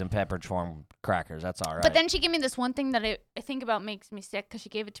anchovies and Pepperidge Farm crackers. That's all right. But then she gave me this one thing that I think about makes me sick because she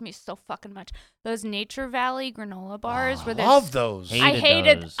gave it to me so fucking much. Those Nature Valley granola bars where there's. Love those. Hate I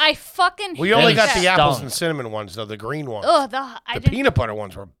hated. those. I fucking. We only hate got that. the apples Stunk. and cinnamon ones, though, the green ones. Ugh, I the didn't. peanut butter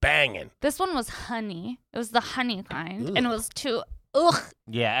ones were banging. This one was honey. It was the honey kind, Ugh. and it was too. Ugh.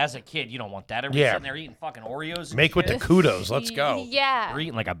 yeah, as a kid, you don't want that. Everybody's Yeah. sitting there eating fucking Oreos. and Make with the shit. kudos. Let's go. Yeah. You're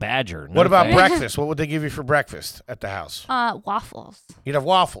eating like a badger. No What about thanks. breakfast? What would they give you for breakfast at the house? Waffles. You'd have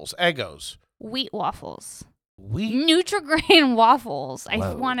waffles, Eggos. Wheat waffles. Wheat. Nutrigrain waffles. I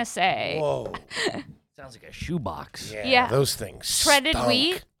Whoa. want to say. Whoa. Sounds like a shoebox. Yeah, Yeah. those things. Shredded stunk.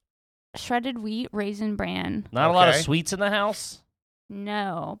 wheat. Shredded wheat, raisin bran. Not a lot of Okay. sweets in the house?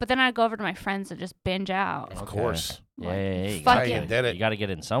 No, but then I'd go over to my friends and just binge out. Of Okay. course. Yeah, yeah, you Fuck How you it. did You it. got to get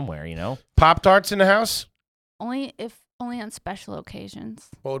in somewhere, you know? Pop-Tarts in the house? Only on special occasions.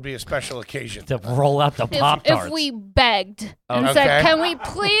 What would be a special occasion? To roll out the If, Pop-Tarts. if we begged and Okay. said, "Can we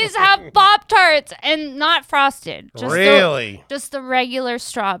please have Pop Tarts and not frosted, just Really? just the regular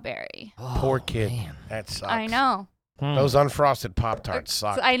strawberry?" Poor kid. man. That sucks. I know. Hmm. Those unfrosted Pop-Tarts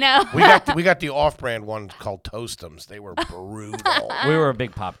suck. I know. We got the off-brand ones called Toastums. They were brutal. We were a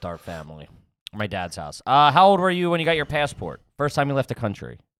big Pop-Tart family. My dad's house. How old were you when you got your passport? First time you left the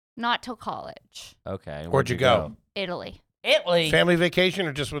country? Not till college. Okay. Where'd you go? Italy. Italy. Family vacation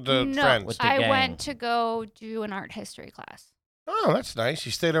or just with the no, friends? With the I gang. went to go do an art history class Oh, that's nice.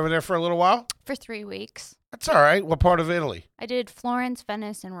 You stayed over there for a little while? for 3 weeks. That's all right. What part of Italy? I did Florence,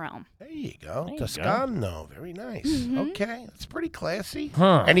 Venice, and Rome. There you go. There you go. Toscano. Very nice. Mhm. Okay. That's pretty classy.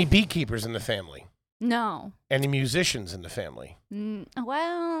 Huh. Any beekeepers in the family? No. Any musicians in the family?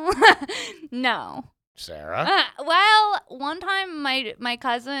 Well, no. Sarah? Well, one time my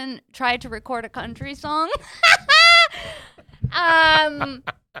cousin tried to record a country song.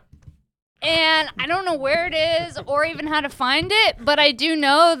 And I don't know where it is or even how to find it, but I do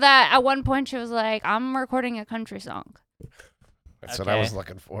know that at one point she was like, "I'm recording a country song." That's what I Okay. was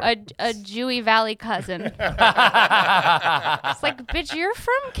looking for. A Dewey Valley cousin. It's like, bitch, you're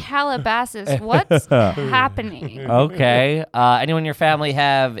from Calabasas. What's happening? Okay. Anyone in your family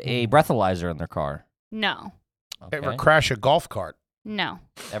have a breathalyzer in their car? No. Okay. Ever crash a golf cart? No.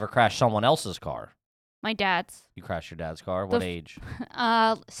 Ever crash someone else's car? My dad's. You crashed your dad's car? What The f- age?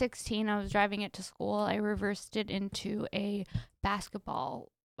 16, I was driving it to school. I reversed it into a basketball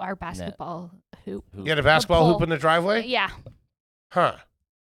hoop. Who, You had a basketball pole. hoop in the driveway? Yeah, Huh.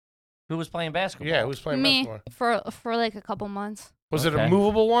 who was playing basketball? Yeah, who's playing me basketball? for like a couple months. Was it a Okay.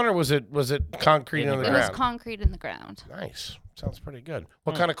 movable one or was it concrete In in the the It ground? was concrete in the ground. Nice. Sounds pretty good.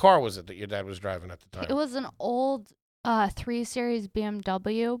 What kind of car was it that your dad was driving at the time? It was an old 3 Series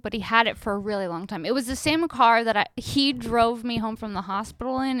BMW, but he had it for a really long time. It was the same car that he drove me home from the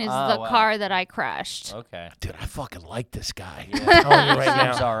hospital in. Is Oh, the wow. car that I crashed. Okay. Dude, I fucking like this guy. Yeah. I'm telling you right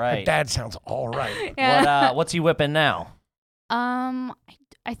Seems now. all Your right. dad sounds all right. Yeah. What's he whipping now? I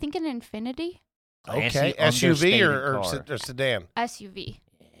think an Infinity I guess Okay. he SUV understated or car. sedan? SUV,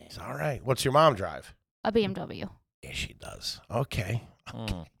 It's all right. What's your mom drive? a BMW, Yeah, she does. Okay.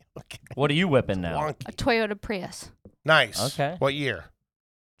 Mm. Okay. What are you whipping now? a Wonky. Toyota Prius. Nice. Okay. What year?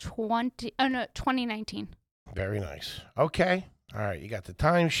 2019. Very nice. Okay. All right. You got the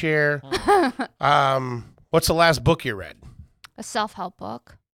timeshare. What's the last book you read? A self-help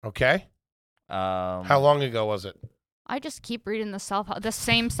book. Okay. How long ago was it? I just keep reading the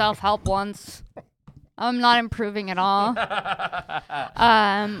same self-help ones. I'm not improving at all.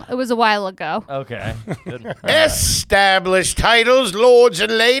 It was a while ago. Okay. Good. Established titles, lords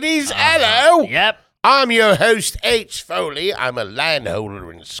and ladies. Hello. Yep. I'm your host, H. Foley. I'm a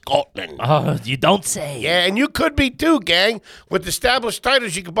landholder in Scotland. Oh, you don't say. Yeah, and you could be too, gang. With established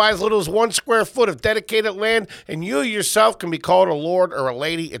titles, you can buy as little as 1 square foot of dedicated land, and you yourself can be called a lord or a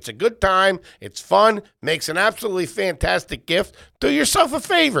lady. It's a good time. It's fun. Makes an absolutely fantastic gift. Do yourself a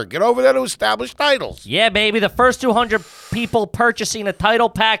favor. Get over there to established titles. Yeah, baby. The first 200 people purchasing a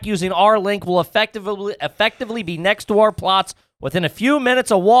title pack using our link will effectively be next to our plots. Within a few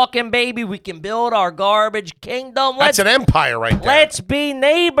minutes of walking, baby, we can build our garbage kingdom. That's an empire right there. Let's be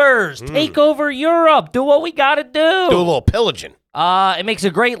neighbors. Take over Europe. Do what we got to do a little pillaging. It makes a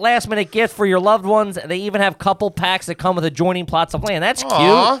great last-minute gift for your loved ones. They even have couple packs that come with adjoining plots of land. That's cute.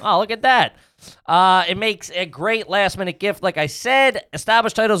 Aw. Oh, look at that. It makes a great last-minute gift. Like I said,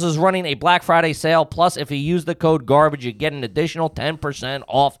 Established Titles is running a Black Friday sale. Plus, if you use the code GARBAGE, you get an additional 10%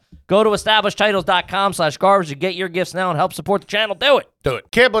 off. Go to establishedtitles.com/garbage to get your gifts now and help support the channel. Do it. Do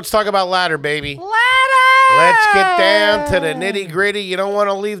it. Kid, let's talk about ladder, baby. Ladder! Let's get down to the nitty-gritty. You don't want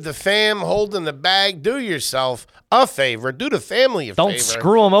to leave the fam holding the bag. Do yourself a favor. Do the family a favor. Don't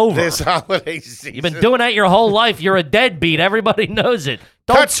screw them over. This holiday season. You've been doing that your whole life. You're a deadbeat. Everybody knows it.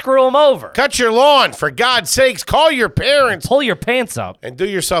 Don't screw them over. Cut your lawn, for God's sakes. Call your parents. Pull your pants up. And do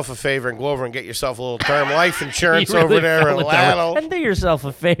yourself a favor and go over and get yourself a little term life insurance You really over there fell in with Lattle. that. And do yourself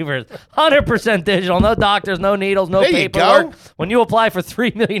a favor. 100% digital. No doctors, no needles, no There you paperwork. go. When you apply for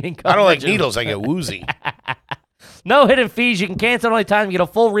 $3 million in coverage. I don't like needles. I get woozy. No hidden fees. You can cancel at any time. You get a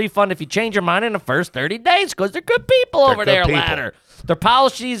full refund if you change your mind in the first 30 days because they're good people over good there, people. Ladder. Their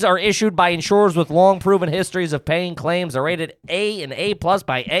policies are issued by insurers with long proven histories of paying claims. They're rated A and A+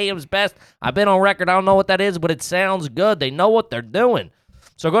 by AM's Best. I've been on record. I don't know what that is, but it sounds good. They know what they're doing.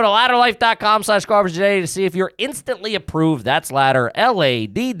 So go to ladderlife.com/garbage today to see if you're instantly approved. That's ladder,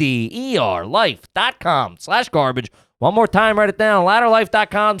 LADDER, life.com/garbage. One more time, write it down,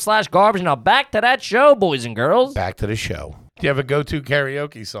 ladderlife.com/garbage. Now back to that show, boys and girls. Back to the show. Do you have a go-to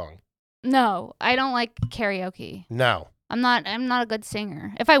karaoke song? No, I don't like karaoke. No. I'm not a good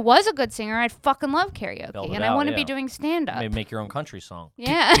singer. If I was a good singer, I'd fucking love karaoke, Build it and I out, want to be yeah. doing stand up. Maybe make your own country song.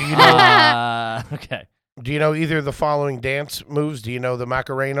 Yeah. Okay. Do you know either of the following dance moves? Do you know the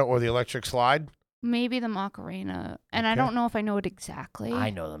Macarena or the electric slide? Maybe the Macarena, and I Okay. don't know if I know it exactly. I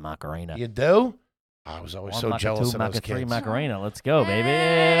know the Macarena. You do? I was always One so Maca, jealous two of those Maca, three kids. Macarena. Let's go, baby.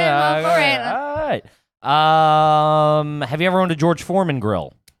 Hey, Macarena. All right. Have you ever owned a George Foreman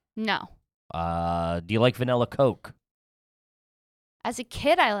grill? No. Do you like vanilla Coke? As a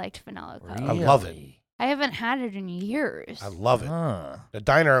kid, I liked vanilla Coke. I love it. Really? I haven't had it in years. I love it. Huh. The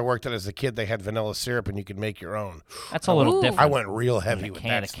diner I worked at as a kid, they had vanilla syrup, and you could make your own. That's a little Ooh. different. I went real The heavy with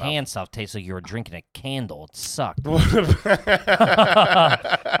that the stuff. can stuff tastes like you were drinking a candle. It sucked. Have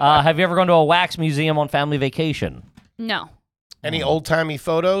you ever gone to a wax museum on family vacation? No. Any old-timey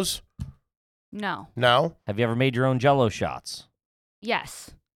photos? No. No? Have you ever made your own Jell-O shots? Yes.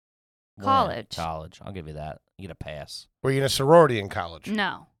 When? College. College. I'll give you that. You get a pass. Were you in a sorority in college?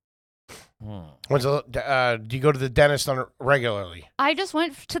 No. Do you go to the dentist regularly? I just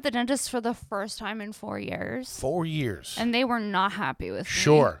went to the dentist for the first time in 4 years. 4 years. And they were not happy with me.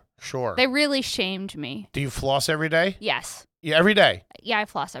 Sure. They really shamed me. Do you floss every day? Yes. Yeah, every day. Yeah, I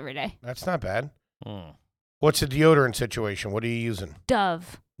floss every day. That's not bad. Hmm. What's the deodorant situation? What are you using?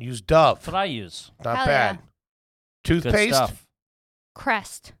 Dove. Use Dove. That's what I use. Not Hell bad. yeah. Good Toothpaste? stuff.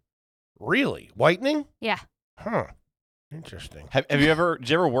 Crest. Really? Whitening? Yeah. Huh. Interesting. Did you ever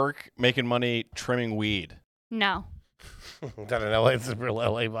work making money trimming weed? No. Is that an LA? It's a real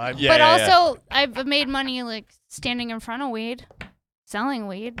LA vibe. Yeah, but yeah, also, I've made money like standing in front of weed, selling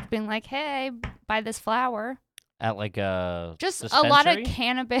weed, being like, hey, buy this flower. At like a Just a lot of dispensary?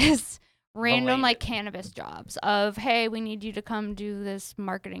 cannabis, random Related. like cannabis jobs of, hey, we need you to come do this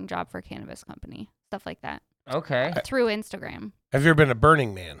marketing job for a cannabis company. Stuff like that. Okay. Through Instagram. Have you ever been to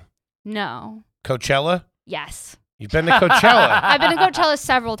Burning Man? No. Coachella? Yes. You've been to Coachella? I've been to Coachella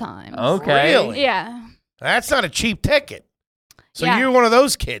several times. Okay. Really? Yeah. That's not a cheap ticket. So Yeah. you're one of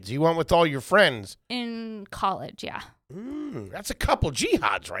those kids. You went with all your friends. In college, yeah. That's a couple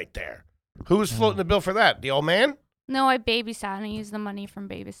jihads right there. Who was floating the bill for that? The old man? No, I babysat and I used the money from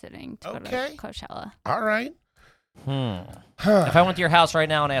babysitting to go Okay. to Coachella. All right. If I went to your house right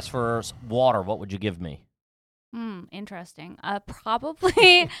now and asked for water, what would you give me? Interesting.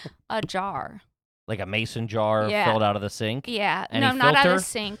 Probably a jar. Like a mason jar Yeah. filled out of the sink? Yeah. Any no, not out of filter? the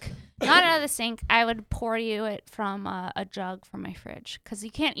sink. Not out of the sink. I would pour you it from a jug from my fridge because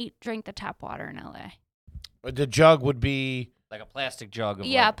you can't drink the tap water in LA. The jug would be. Like a plastic jug of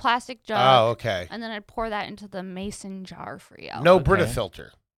Yeah, like, plastic jug. Oh, okay. And then I'd pour that into the mason jar for you. No Okay. Brita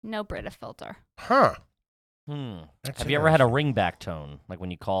filter. No Brita filter. Huh. Have you ever had a ringback tone? Like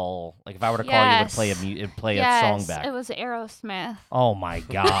when you call, like if I were to call you, it would play a song back. It was Aerosmith. Oh my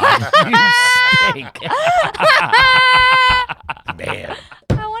God. You stink. Man.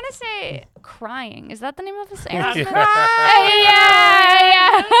 I want to say Crying. Is that the name of this Aerosmith?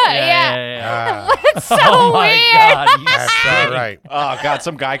 Yeah. It's so Oh my weird. God. You That's stink. all right. Oh God,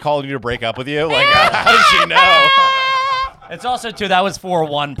 some guy calling you to break up with you? Like, how did she know? It's also, too, that was for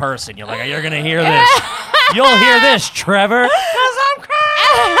one person. You're like, you're going to hear this. You'll hear this, Trevor.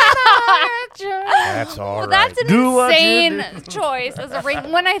 That's all Well, right. that's an Do what you insane choice as a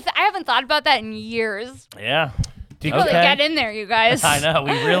ring. When I haven't thought about that in years. Yeah. Do you- Really Okay. get in there, you guys. I know.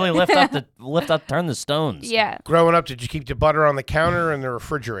 We really turn the stones. Yeah. Growing up, did you keep the butter on the counter or in the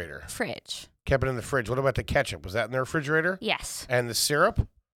refrigerator? Fridge. Kept it in the fridge. What about the ketchup? Was that in the refrigerator? Yes. And the syrup?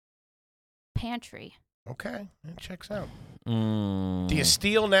 Pantry. Okay, that checks out. Mm. Do you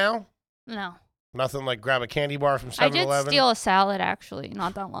steal now? No. Nothing like grab a candy bar from I 7-Eleven? did steal a salad actually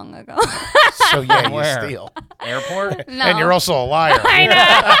not that long ago. So yeah, you Where? steal. Airport? No. And you're also a liar. I know.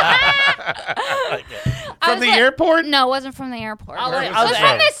 I From was the like- airport? No, it wasn't from the airport. I was- It I was was-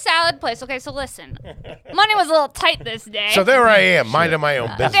 from this salad place. Okay, so listen. Money was a little tight this day. So there I am, minding my own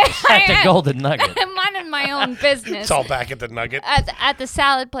business. At the Golden Nugget. I'm minding my own business. It's all back at the Nugget. At the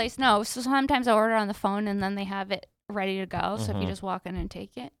salad place, no. So sometimes I order on the phone and then they have it ready to go. So if you just walk in and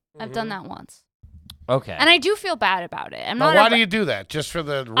take it, I've done that once, Okay. and I do feel bad about it. I'm Now, not. why do you do that? Just for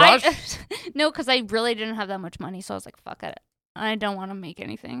the rush? No, because I really didn't have that much money, so I was like, "Fuck it," I don't want to make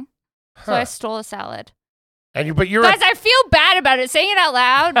anything. So I Huh. stole a salad. But you're Guys, I feel bad about it. Saying it out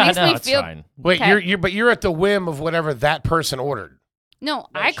loud makes no, me it's feel. fine. wait, Okay. you're at the whim of whatever that person ordered. No,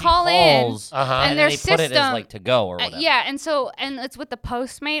 No, I she call calls, Uh-huh. And And their then they put it as system- like to go or whatever. yeah, and it's with the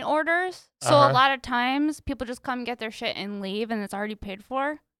Postmate orders. So Uh-huh. a lot of times people just come get their shit and leave, and it's already paid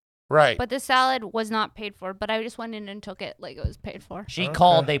for. Right. But this salad was not paid for, but I just went in and took it like it was paid for. She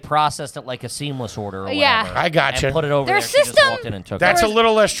called, they processed it like a seamless order or Yeah. whatever. I gotcha. And put it over Their there. She just system- walked in and took That's it. a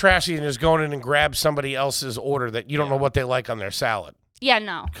little less trashy than just going in and grab somebody else's order that you don't know what they like on their salad. Yeah,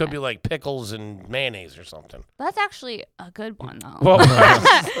 no. Could be like pickles and mayonnaise or something. That's actually a good one though.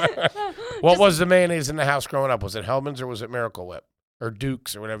 What was the mayonnaise in the house growing up? Was it Hellman's or was it Miracle Whip? Or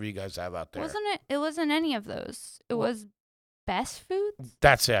Duke's or whatever you guys have out there? Wasn't it? It wasn't any of those. It was Best Foods.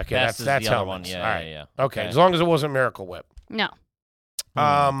 That's it. Okay, Best that's is the other Hellman's. one. Yeah, All right. yeah. Okay, as long as it wasn't Miracle Whip. No,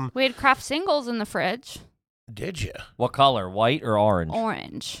 Um, we had Kraft singles in the fridge. did you? What color? White or orange?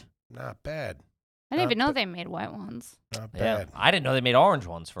 Orange. Not bad. I didn't even know they made white ones. Not Yeah. bad. I didn't know they made orange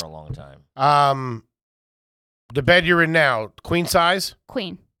ones for a long time. The bed you're in now, queen size.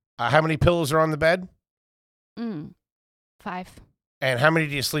 Queen. How many pillows are on the bed? 5. And how many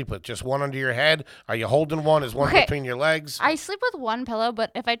do you sleep with? Just one under your head? Are you holding one? Is one Okay. between your legs? I sleep with one pillow,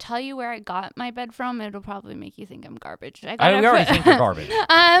 but if I tell you where I got my bed from, it'll probably make you think I'm garbage. We already think you're garbage.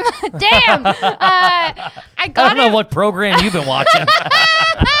 Damn. I I got don't know it. what program you've been watching.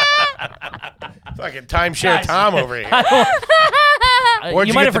 Fucking timeshare Guys. Tom over here. You Where'd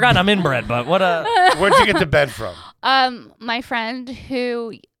you might get have the- forgotten I'm inbred, but what a. Where'd you get the bed from? My friend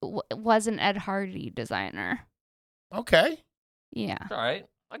who was an Ed Hardy designer. Okay. Yeah. All right.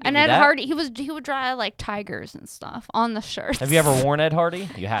 I'll give And you Ed that. Hardy, he would draw like tigers and stuff on the shirts. Have you ever worn Ed Hardy?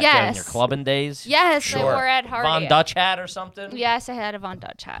 You had to in your Yes. clubbing days? Yes, Sure. I wore Ed Hardy. Von Dutch hat or something? Yes, I had a Von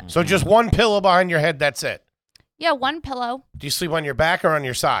Dutch hat. So just one pillow behind your head, that's it. Yeah, one pillow. Do you sleep on your back or on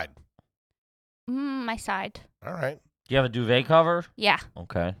your side? My side. All right. Do you have a duvet cover? Yeah.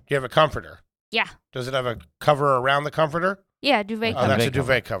 Okay. Do you have a comforter? Yeah. Does it have a cover around the comforter? Yeah, duvet Oh, cover. that's a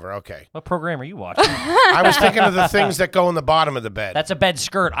Duvet cover. duvet cover. Okay. What program are you watching? I was thinking of the things that go in the bottom of the bed. That's a bed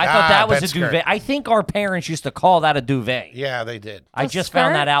skirt. I thought that was bed a skirt. duvet. I think our parents used to call that a duvet. Yeah, they did. I A just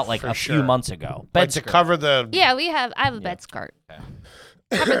found that skirt? out like For a sure. few months ago. Like Bed to skirt. cover the. Yeah, I have a bed skirt.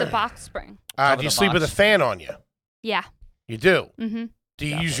 Cover the box spring. Cover Do you the sleep with a box. fan on you? Yeah. You do. Mm-hmm. Do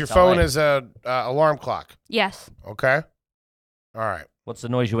you Yeah, use your that's phone LA. as a alarm clock? Yes. Okay. All right. What's the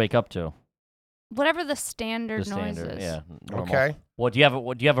noise you wake up to? Whatever the standard, The standard. noise is. Yeah. Normal. Okay. What do you have?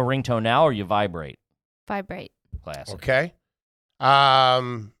 Do you have a ringtone now, or you vibrate? Vibrate. Classic. Okay.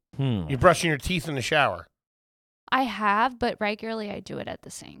 Hmm. You're brushing your teeth in the shower. I have, but regularly I do it at the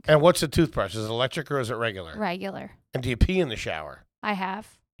sink. And what's the toothbrush? Is it electric or is it regular? Regular. And do you pee in the shower? I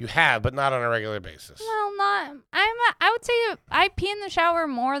have. You have, but not on a regular basis. Well, not. I would say I pee in the shower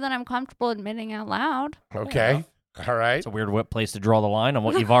more than I'm comfortable admitting out loud. Okay. All right. It's a weird place to draw the line on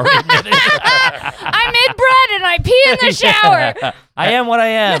what you've already admitted. I'm inbred and I pee in the shower. I am what I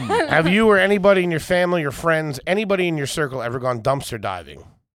am. Have you or anybody in your family, your friends, anybody in your circle ever gone dumpster diving?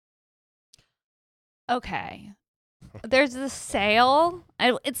 Okay. There's this sale.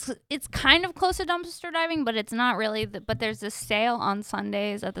 It's kind of close to dumpster diving, but it's not really. But there's this sale on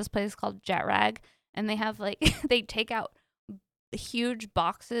Sundays at this place called Jet Rag, and they have like they take out huge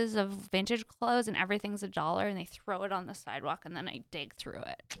boxes of vintage clothes, and everything's $1, and they throw it on the sidewalk, and then I dig through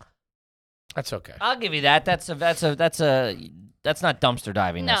it. That's okay. I'll give you that. That's not dumpster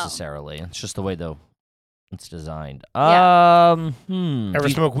diving No. necessarily. It's just the way it's designed. Yeah. Ever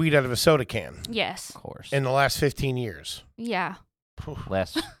smoke weed out of a soda can Yes. Of course. in the last 15 years? Yeah.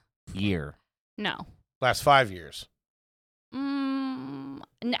 Last year. No. Last 5 years? Not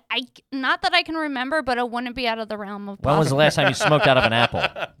that I can remember, but it wouldn't be out of the realm of When was the last time you smoked out of an apple?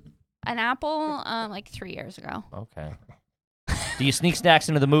 an apple. Like 3 years ago. Okay. Do you sneak snacks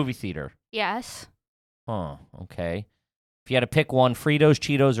into the movie theater? Yes. Huh. Okay. If you had to pick one, Fritos,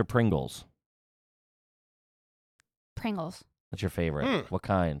 Cheetos, or Pringles? Pringles. What's your favorite? Hmm. What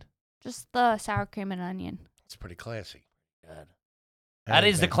kind? Just the sour cream and onion. It's pretty classy. That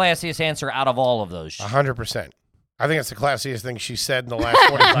is the classiest answer out of all of those. 100%. I think it's the classiest thing she said in the last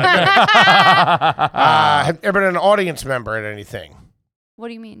 45 minutes. Have you ever been an audience member at anything? What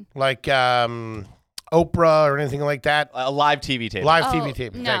do you mean? Like Oprah or anything like that? A live TV table. Live Oh, TV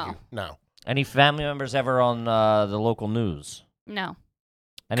tape. no. Thank you. No. Any family members ever on the local news? No.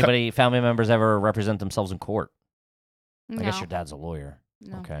 Anybody, family members ever represent themselves in court? No. I guess your dad's a lawyer.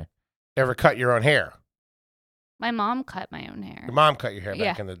 No. Okay. Ever cut your own hair? My mom cut my own hair. Your mom cut your hair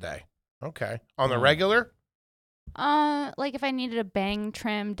back Yeah. in the day. Okay. On the Hmm. regular? Like if I needed a bang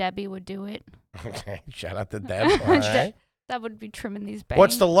trim, Debbie would do it. Okay. Shout out to Deb. All right. That would be trimming these bangs.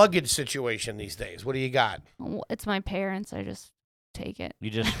 What's the luggage situation these days? What do you got? It's my parents. I just take it. You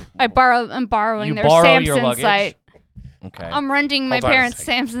just I'm borrowing You their borrow your Samsung luggage? site. okay. I'm renting my Hold on a parents'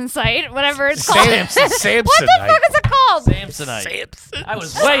 second. Samsung site, whatever it's called. Samsonite. What the fuck is it called? Samsonite. I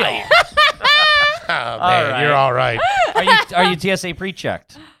was way off. Oh, man, right. you're all right. Are you TSA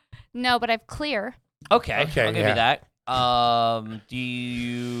pre-checked? No, but I've clear. Okay. Okay, I'll give yeah. you that. Do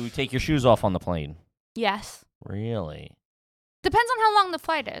you take your shoes off on the plane? Yes. Really? Depends on how long the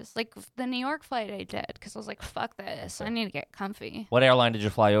flight is. Like the New York flight I did because I was like, fuck this. I need to get comfy. What airline did you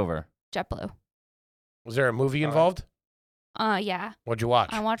fly over? JetBlue. Was there a movie involved? Yeah. What'd you watch?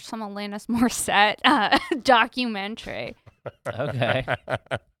 I watched some Alanis Morissette documentary. Okay.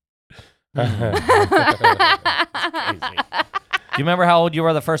 Crazy. Do you remember how old you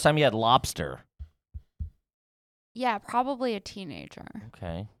were the first time you had lobster? Yeah, probably a teenager.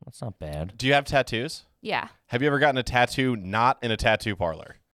 Okay, that's not bad. Do you have tattoos? Yeah. Have you ever gotten a tattoo not in a tattoo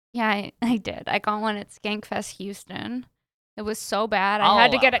parlor? Yeah, I did. I got one at Skankfest Houston. It was so bad. I'll I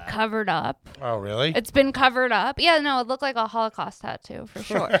had to allow get it that. covered up. Oh, really? It's been covered up. Yeah, no, it looked like a Holocaust tattoo for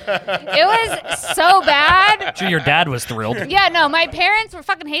sure. It was so bad. I'm sure your dad was thrilled. Yeah, no, my parents were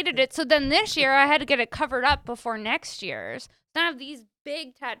fucking hated it. So then this year I had to get it covered up before next year's. Then I have these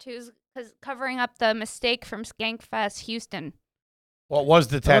big tattoos covering up the mistake from Skankfest Houston. What was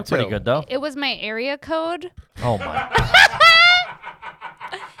the That looked tattoo? pretty good though. It was my area code. Oh my.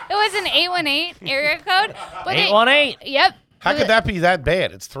 It was an 818 area code. But 818. Yep. How could that be that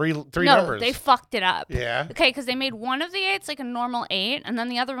bad? It's three No, numbers. they fucked it up. Yeah. Okay, because they made one of the 8s like a normal 8, and then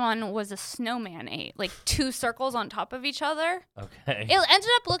the other one was a snowman 8, like 2 circles on top of each other. Okay. It ended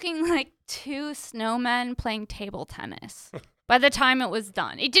up looking like 2 snowmen playing table tennis by the time it was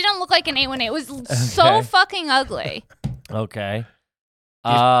done. It didn't look like an 818. It was so Okay. fucking ugly. Okay.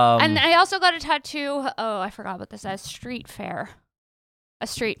 And I also got a tattoo. Oh, I forgot about this. At a street fair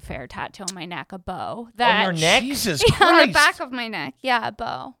tattoo on my neck, a bow. on your neck. Jesus Yeah, Christ. on the back of my neck. Yeah, a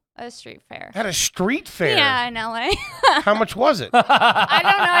bow. At a street fair. At a street fair? Yeah, in LA. How much was it? I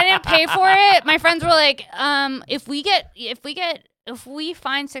don't know. I didn't pay for it. My friends were like, if we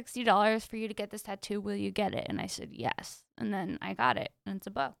find $60 for you to get this tattoo, will you get it? And I said yes. And then I got it, and it's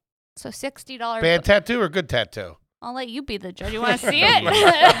a bow. So $60. Bad tattoo or good tattoo? I'll let you be the judge. You want to see it?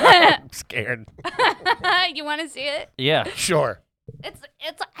 I'm scared. You want to see it? Yeah. Sure. It's.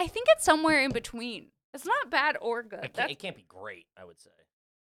 I think it's somewhere in between. It's not bad or good. It can't be great, I would say.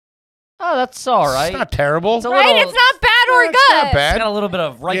 Oh, that's all right. It's not terrible. It's a Right? little- It's not bad or It's good. not It's bad. got a little bit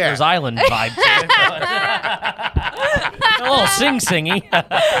of Rikers Yeah. Island vibe to it. A little sing-singy.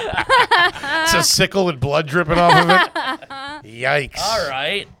 It's a sickle with blood dripping off of it. Yikes. All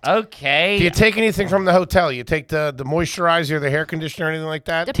right. Okay. Do you take anything from the hotel? You take the moisturizer, the hair conditioner, anything like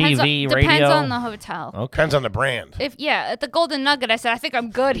that? Depends TV, Depends radio? on the hotel. Okay. Depends on the brand. At the Golden Nugget, I said I think I'm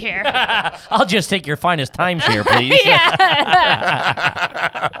good here. I'll just take your finest timeshare, please.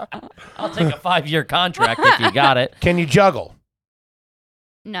 I'll take a 5-year contract if you got it. Can you juggle?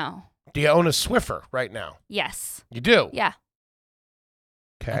 No. Do you own a Swiffer right now? Yes. You do? Yeah.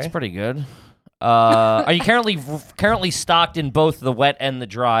 Okay. That's pretty good. Are you currently stocked in both the wet and the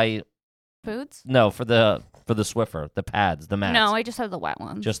dry? Foods? No, for the Swiffer, the pads, the mats. No, I just have the wet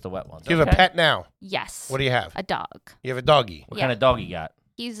ones. just the wet ones. Do you have a Okay. pet now? Yes. What do you have? A dog. You have a doggy. What kind of dog you got?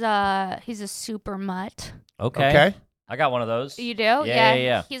 He's a super mutt. Okay. I got one of those. You do?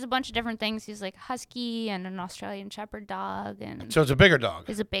 Yeah. He's a bunch of different things. He's like husky and an Australian Shepherd dog, and So it's a bigger dog.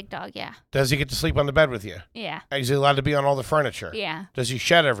 he's a big dog. Yeah. Does he get to sleep on the bed with you? Yeah. Is he allowed to be on all the furniture? Yeah. Does he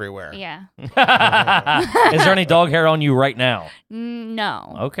shed everywhere? Yeah. Is there any dog hair on you right now?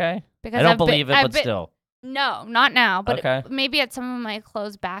 No. Okay. Because I don't I've been- believe it, I've but been- still. No, not now. But Okay. maybe at some of my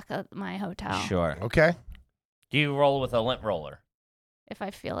clothes back at my hotel. Sure. Okay. Do you roll with a lint roller? If I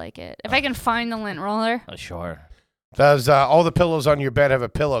feel like it. If I can find the lint roller. Sure. Does all the pillows on your bed have a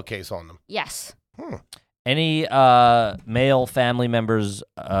pillowcase on them? Yes. Any male family members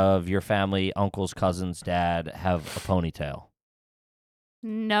of your family, uncles, cousins, dad, have a ponytail?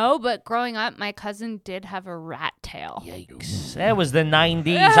 No, but growing up, my cousin did have a rat tail. Yikes. That was the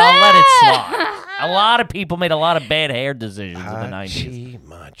 90s. I'll let it slide. A lot of people made a lot of bad hair decisions in the 90s.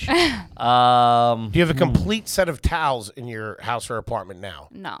 Much. Do Do you have a complete set of towels in your house or apartment now?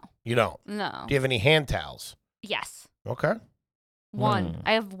 No. You don't. No. Do you have any hand towels? Yes. Okay. One.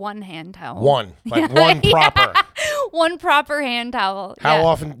 I have one hand towel. One. Like one proper. One proper hand towel. How Yeah.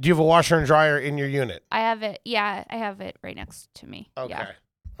 often do you have a washer and dryer in your unit? I have it. Yeah, I have it right next to me. Okay. Yeah.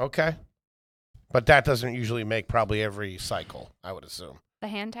 Okay. But that doesn't usually make probably every cycle, I would assume. The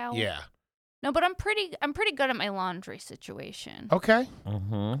hand towel? Yeah. No, but I'm pretty good at my laundry situation. Okay.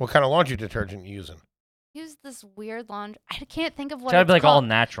 Mm-hmm. What kind of laundry detergent you using? Use this weird laundry. I can't think of what It's gotta it's be like all called.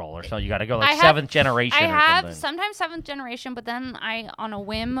 natural or something. You gotta go I like have- 7th generation I or have something. sometimes 7th generation, but then I, on a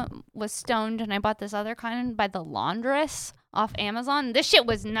whim, was stoned and I bought this other kind by the Laundress off Amazon. This shit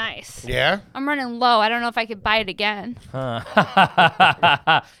was nice. Yeah. I'm running low. I don't know if I could buy it again.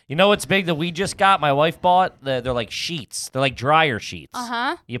 You know what's big that we just got? My wife bought. They're like sheets. They're like dryer sheets.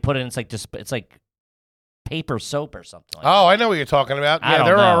 Uh-huh. You put it in. It's like it's like paper soap or something. Like Oh, I know what you're talking about. I Yeah, don't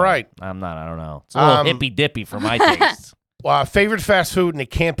they're know. all right. I'm not. I don't know. It's a little hippy dippy for my taste. Favorite fast food and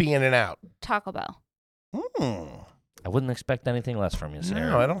it can't be In and Out. Taco Bell. I wouldn't expect anything less from you, Sarah.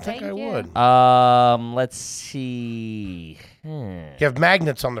 No, I don't think Thank I you. would. Let's see. You have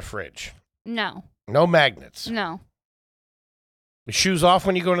magnets on the fridge. No. No magnets. No. Shoes off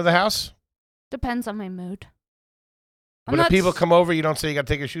when you go into the house? Depends on my mood. I'm When if not people s- come over, you don't say you got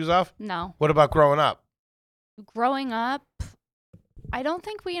to take your shoes off? No. What about growing up? Growing up, I don't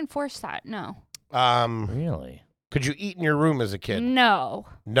think we enforced that. No. Really? Could you eat in your room as a kid? No.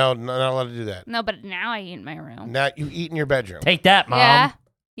 No, not allowed to do that. No, but now I eat in my room. Now you eat in your bedroom. Take that, Mom. Yeah.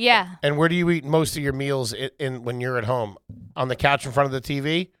 Yeah. And where do you eat most of your meals in when you're at home? On the couch in front of the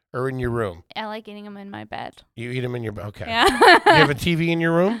TV or in your room? I like eating them in my bed. You eat them in your okay. Yeah. You have a TV in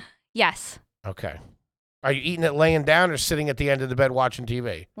your room? Yes. Okay. Are you eating it laying down or sitting at the end of the bed watching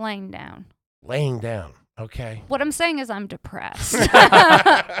TV? Laying down. Laying down. Okay. What I'm saying is I'm depressed.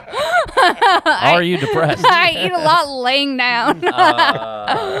 Are you depressed? I eat a lot laying down.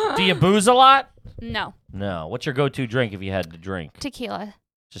 Do you booze a lot? No. No. What's your go-to drink if you had to drink? Tequila.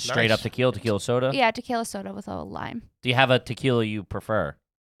 Just straight Nice. up tequila soda? Yeah, tequila soda with a lime. Do you have a tequila you prefer?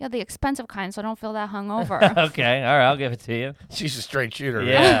 Yeah, the expensive kind, so I don't feel that hungover. Okay. All right. I'll give it to you. She's a straight shooter.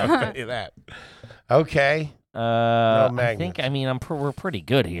 Yeah. I'll tell you that. Okay. I magnets. think. I mean, we're pretty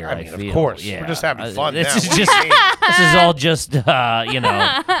good here. I mean, of feel. course. Yeah. We're just having fun This now. is What do you just. mean? This is all just. You know.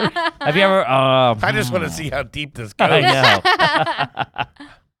 Have you ever? I just want to see how deep this goes. I know.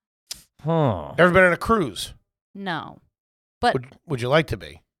 Huh. Ever been on a cruise? No. But Would you like to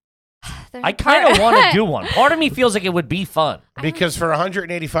be? there's I a kind of part- want to do one. Part of me feels like it would be fun. Because for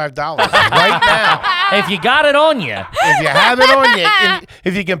 $185 right now, If you got it on you. if you have it on you,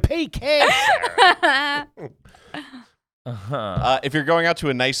 if you can pay cash, Sarah. If you're going out to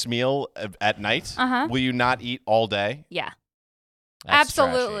a nice meal at night, will you not eat all day? Yeah, That's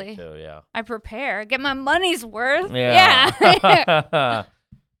trashy, Absolutely. too, yeah. I prepare, get my money's worth. Yeah. Yeah.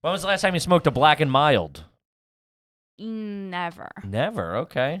 When was the last time you smoked a Black and Mild? Never. Never.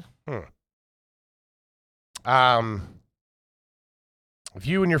 Okay. If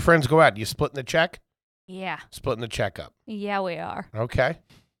you and your friends go out, you splitting the check? Yeah. Splitting the check up. Yeah, we are. Okay.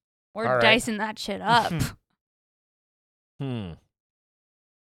 We're All right. dicing that shit up.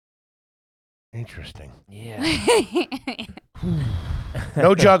 Interesting. Yeah.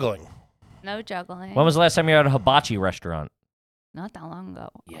 No juggling. No juggling. When was the last time you were at a hibachi restaurant? Not that long ago.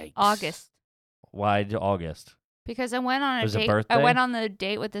 Yikes. August. Why August? Because I went on It a was a date. birthday? I went on the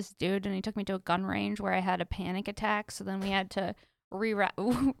date with this dude, and he took me to a gun range where I had a panic attack. So then we had to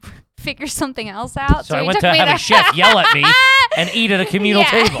figure something else out. So I he went took to me have a chef yell at me and eat at a communal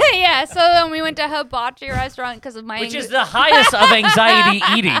table. Yeah. So then we went to a hibachi restaurant because of my Which is the highest of anxiety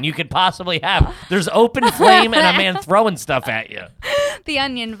eating you could possibly have. There's open flame and a man throwing stuff at you. the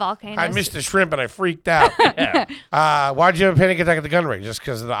onion volcano. I missed the shrimp and I freaked out. Yeah. Why'd you have a panic attack at the gun range? Just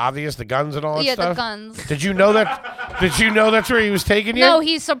because of the obvious, the guns and all that Yeah, stuff? the guns. Did you know that? Did you know that's where he was taking you? No,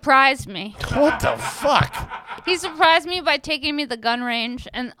 he surprised me. What the fuck? He surprised me by taking me to the gun range,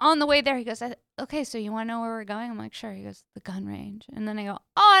 and on the way there, he goes, "Okay, so you want to know where we're going?" I'm like, "Sure." He goes, "The gun range," and then I go,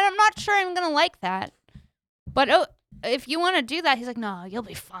 "Oh, I'm not sure I'm gonna like that, but if you want to do that," he's like, "No, you'll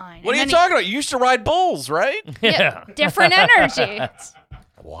be fine." What And are you then talking about? You used to ride bulls, right? Yeah, different energy.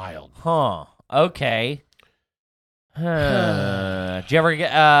 Wild. Huh. Okay. Did you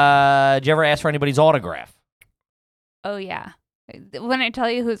ever ask for anybody's autograph? Oh yeah. When I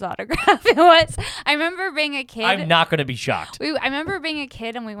tell you whose autograph it was, I remember being a kid. I'm not going to be shocked. I remember being a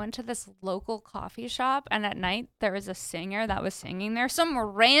kid and we went to this local coffee shop, and at night there was a singer that was singing there, some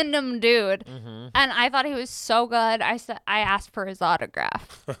random dude, and I thought he was so good. I asked for his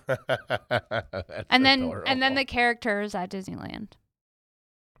autograph, and then the characters at Disneyland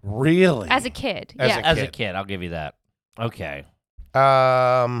Really? as a kid. As yeah, a As a kid. kid, I'll give you that. Okay.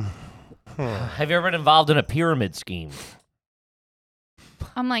 Hmm. Have you ever been involved in a pyramid scheme?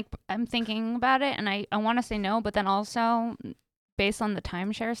 I'm thinking about it, and I want to say no, but then also based on the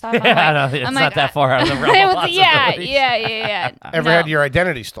timeshare stuff, I'm Yeah, like, no, it's I'm not like, that far out of the realm of yeah, possibilities. yeah. Ever No. had your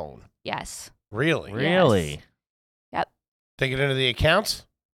identity stolen? Yes. Really? Really? Take it into the accounts?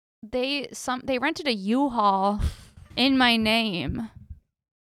 They rented a U-Haul in my name,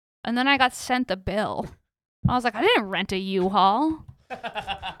 and then I got sent the bill. I was like, I didn't rent a U-Haul.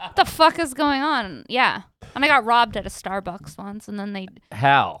 What the fuck is going on? Yeah, and I got robbed at a Starbucks once, and then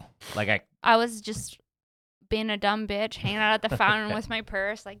How? I was just being a dumb bitch, hanging out at the fountain with my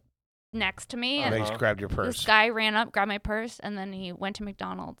purse like next to me, And and they just grabbed your this purse. guy ran up, grabbed my purse, and then he went to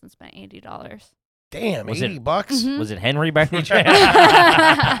McDonald's and spent $80. Damn, Was 80 it- bucks? Mhm. Was it Henry by any chance?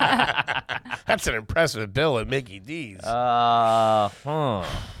 That's an impressive bill at Mickey D's. Have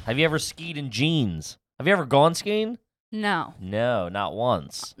you ever skied in jeans? Have you ever gone skiing? No, No, not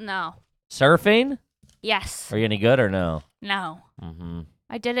once. no, Surfing? yes, Are you any good or no? no. Mm-hmm.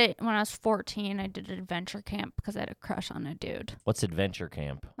 I did it when I was 14. I did an adventure camp because I had a crush on a dude. What's adventure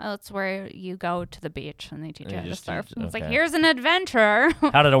camp? That's where you go to the beach and they teach And you you how to just surf. teach- And it's like, okay. here's an adventure.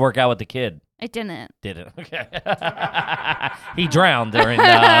 How did it work out with the kid? It didn't. Did it? Okay. He drowned during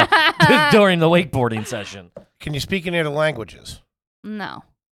during the wakeboarding session. Can you speak any other languages? No.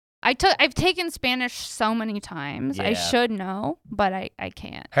 I've taken Spanish so many times. I Yeah. should know, but I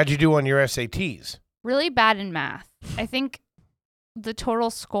can't. How'd you do on your SATs? Really bad in math. I think the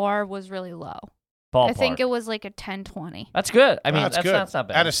total score was really low. Ballpark. I think it was like a 10-20. That's good. I mean, that's that's good. not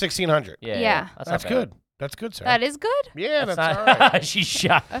bad. Out of 1,600. yeah. Yeah. That's, That's not bad. good. That's good, sir. That is good? Yeah, that's not, all right. She's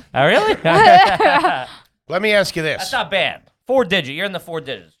shot. Oh, really? Let me ask you this. That's not bad. 4 digit. You're in the 4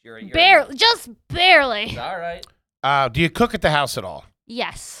 digits. You're Barely. Just barely. All right. Do you cook at the house at all?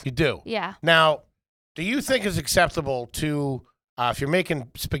 Yes. You do. Yeah. Now, do you think it's acceptable to, if you're making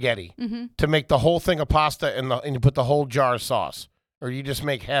spaghetti, Mm-hmm. to make the whole thing of pasta and you put the whole jar of sauce? Or you just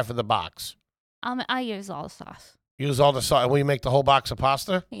make half of the box? I use all the sauce. Use all the sauce. Will you make the whole box of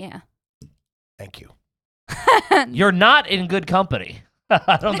pasta? Yeah. Thank you. You're not in good company.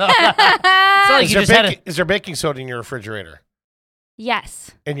 I don't know. It's like Is you just had a, is there baking soda in your refrigerator?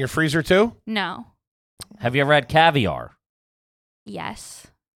 Yes. In your freezer too? No. Have you ever had caviar? Yes.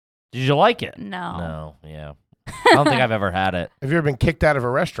 Did you like it? No. No. Yeah. I don't think I've ever had it. Have you ever been kicked out of a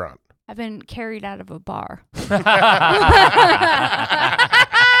restaurant? I've been carried out of a bar.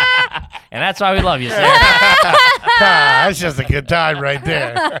 And that's why we love you, Sarah. That's just a good time right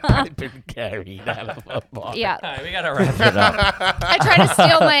there. I've been carried out of a bar. Yeah. All right, we got to wrap it up. I tried to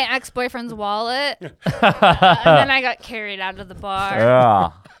steal my ex-boyfriend's wallet, and then I got carried out of the bar. Yeah.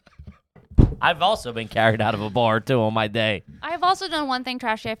 I've also been carried out of a bar, too, on my day. I've also done one thing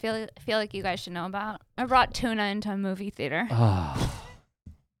trashy I feel like you guys should know about. I brought tuna into a movie theater.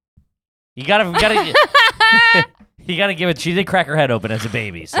 You gotta you gotta give it. She did crack her head open as a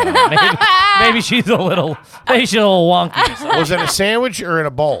baby, so maybe she's a little wonky. Was it a sandwich or in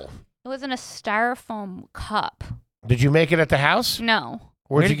a bowl? It was in a styrofoam cup. Did you make it at the house? No.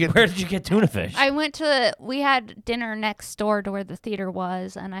 Where did you get tuna fish? We had dinner next door to where the theater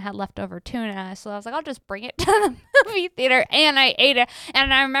was, and I had leftover tuna, so I was like, I'll just bring it to the movie theater, and I ate it.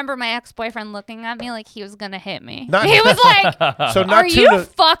 And I remember my ex-boyfriend looking at me like he was gonna hit me. He was like, so not "Are tuna, you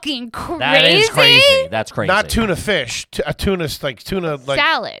fucking crazy?" That is crazy. That's crazy. not tuna fish. A tuna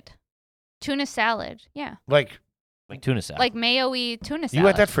Salad, tuna salad. Yeah, like tuna salad. like mayo-y tuna salad. you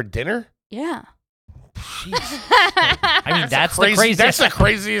had that for dinner? Yeah. I mean, that's the craziest. That's the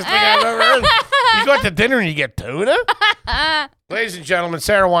craziest thing I've ever heard. You go out to dinner and you get tuna? Ladies and gentlemen,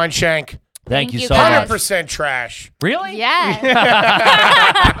 Sarah Wineshank. Thank you you so guys. much. 100% trash, Really? Yeah.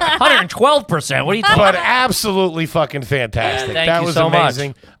 112%. What are you talking but about? absolutely fucking fantastic. Thank That you was so much.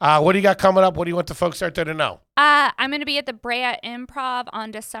 amazing. What do you got coming up? What do you want the folks out there to know? I'm going to be at the Brea Improv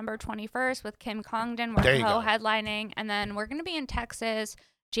on December 21st with Kim Congdon. We're There you go. co-headlining. And then we're going to be in Texas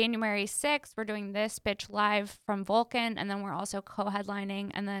January 6th. We're doing This Bitch Live from Vulcan. And then we're also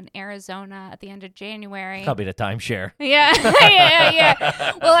co-headlining. And then Arizona at the end of January. I'll be the timeshare. Yeah.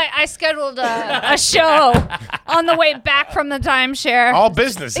 yeah. Well, I scheduled a show on the way back from the timeshare. All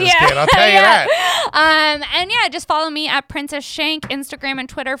businesses did, I'll tell you that. And yeah, just follow me at Princess Shank, Instagram and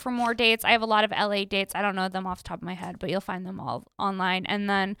Twitter for more dates. I have a lot of LA dates. I don't know them off the top of my head, but you'll find them all online. And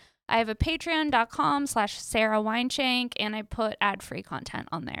then I have a patreon.com/Sarah Wineshank, and I put ad-free content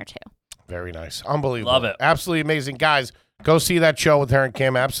on there too. Very nice. Unbelievable. Love it. Absolutely amazing. Guys, go see that show with her and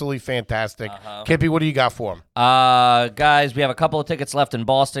Kim. Absolutely fantastic. Kippy, what do you got for them? Guys, we have a couple of tickets left in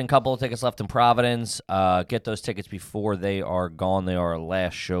Boston, couple of tickets left in Providence. Get those tickets before they are gone. They are our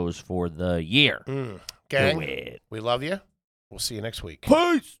last shows for the year. Gang, Do it. we love you. We'll see you next week.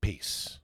 Peace. Peace.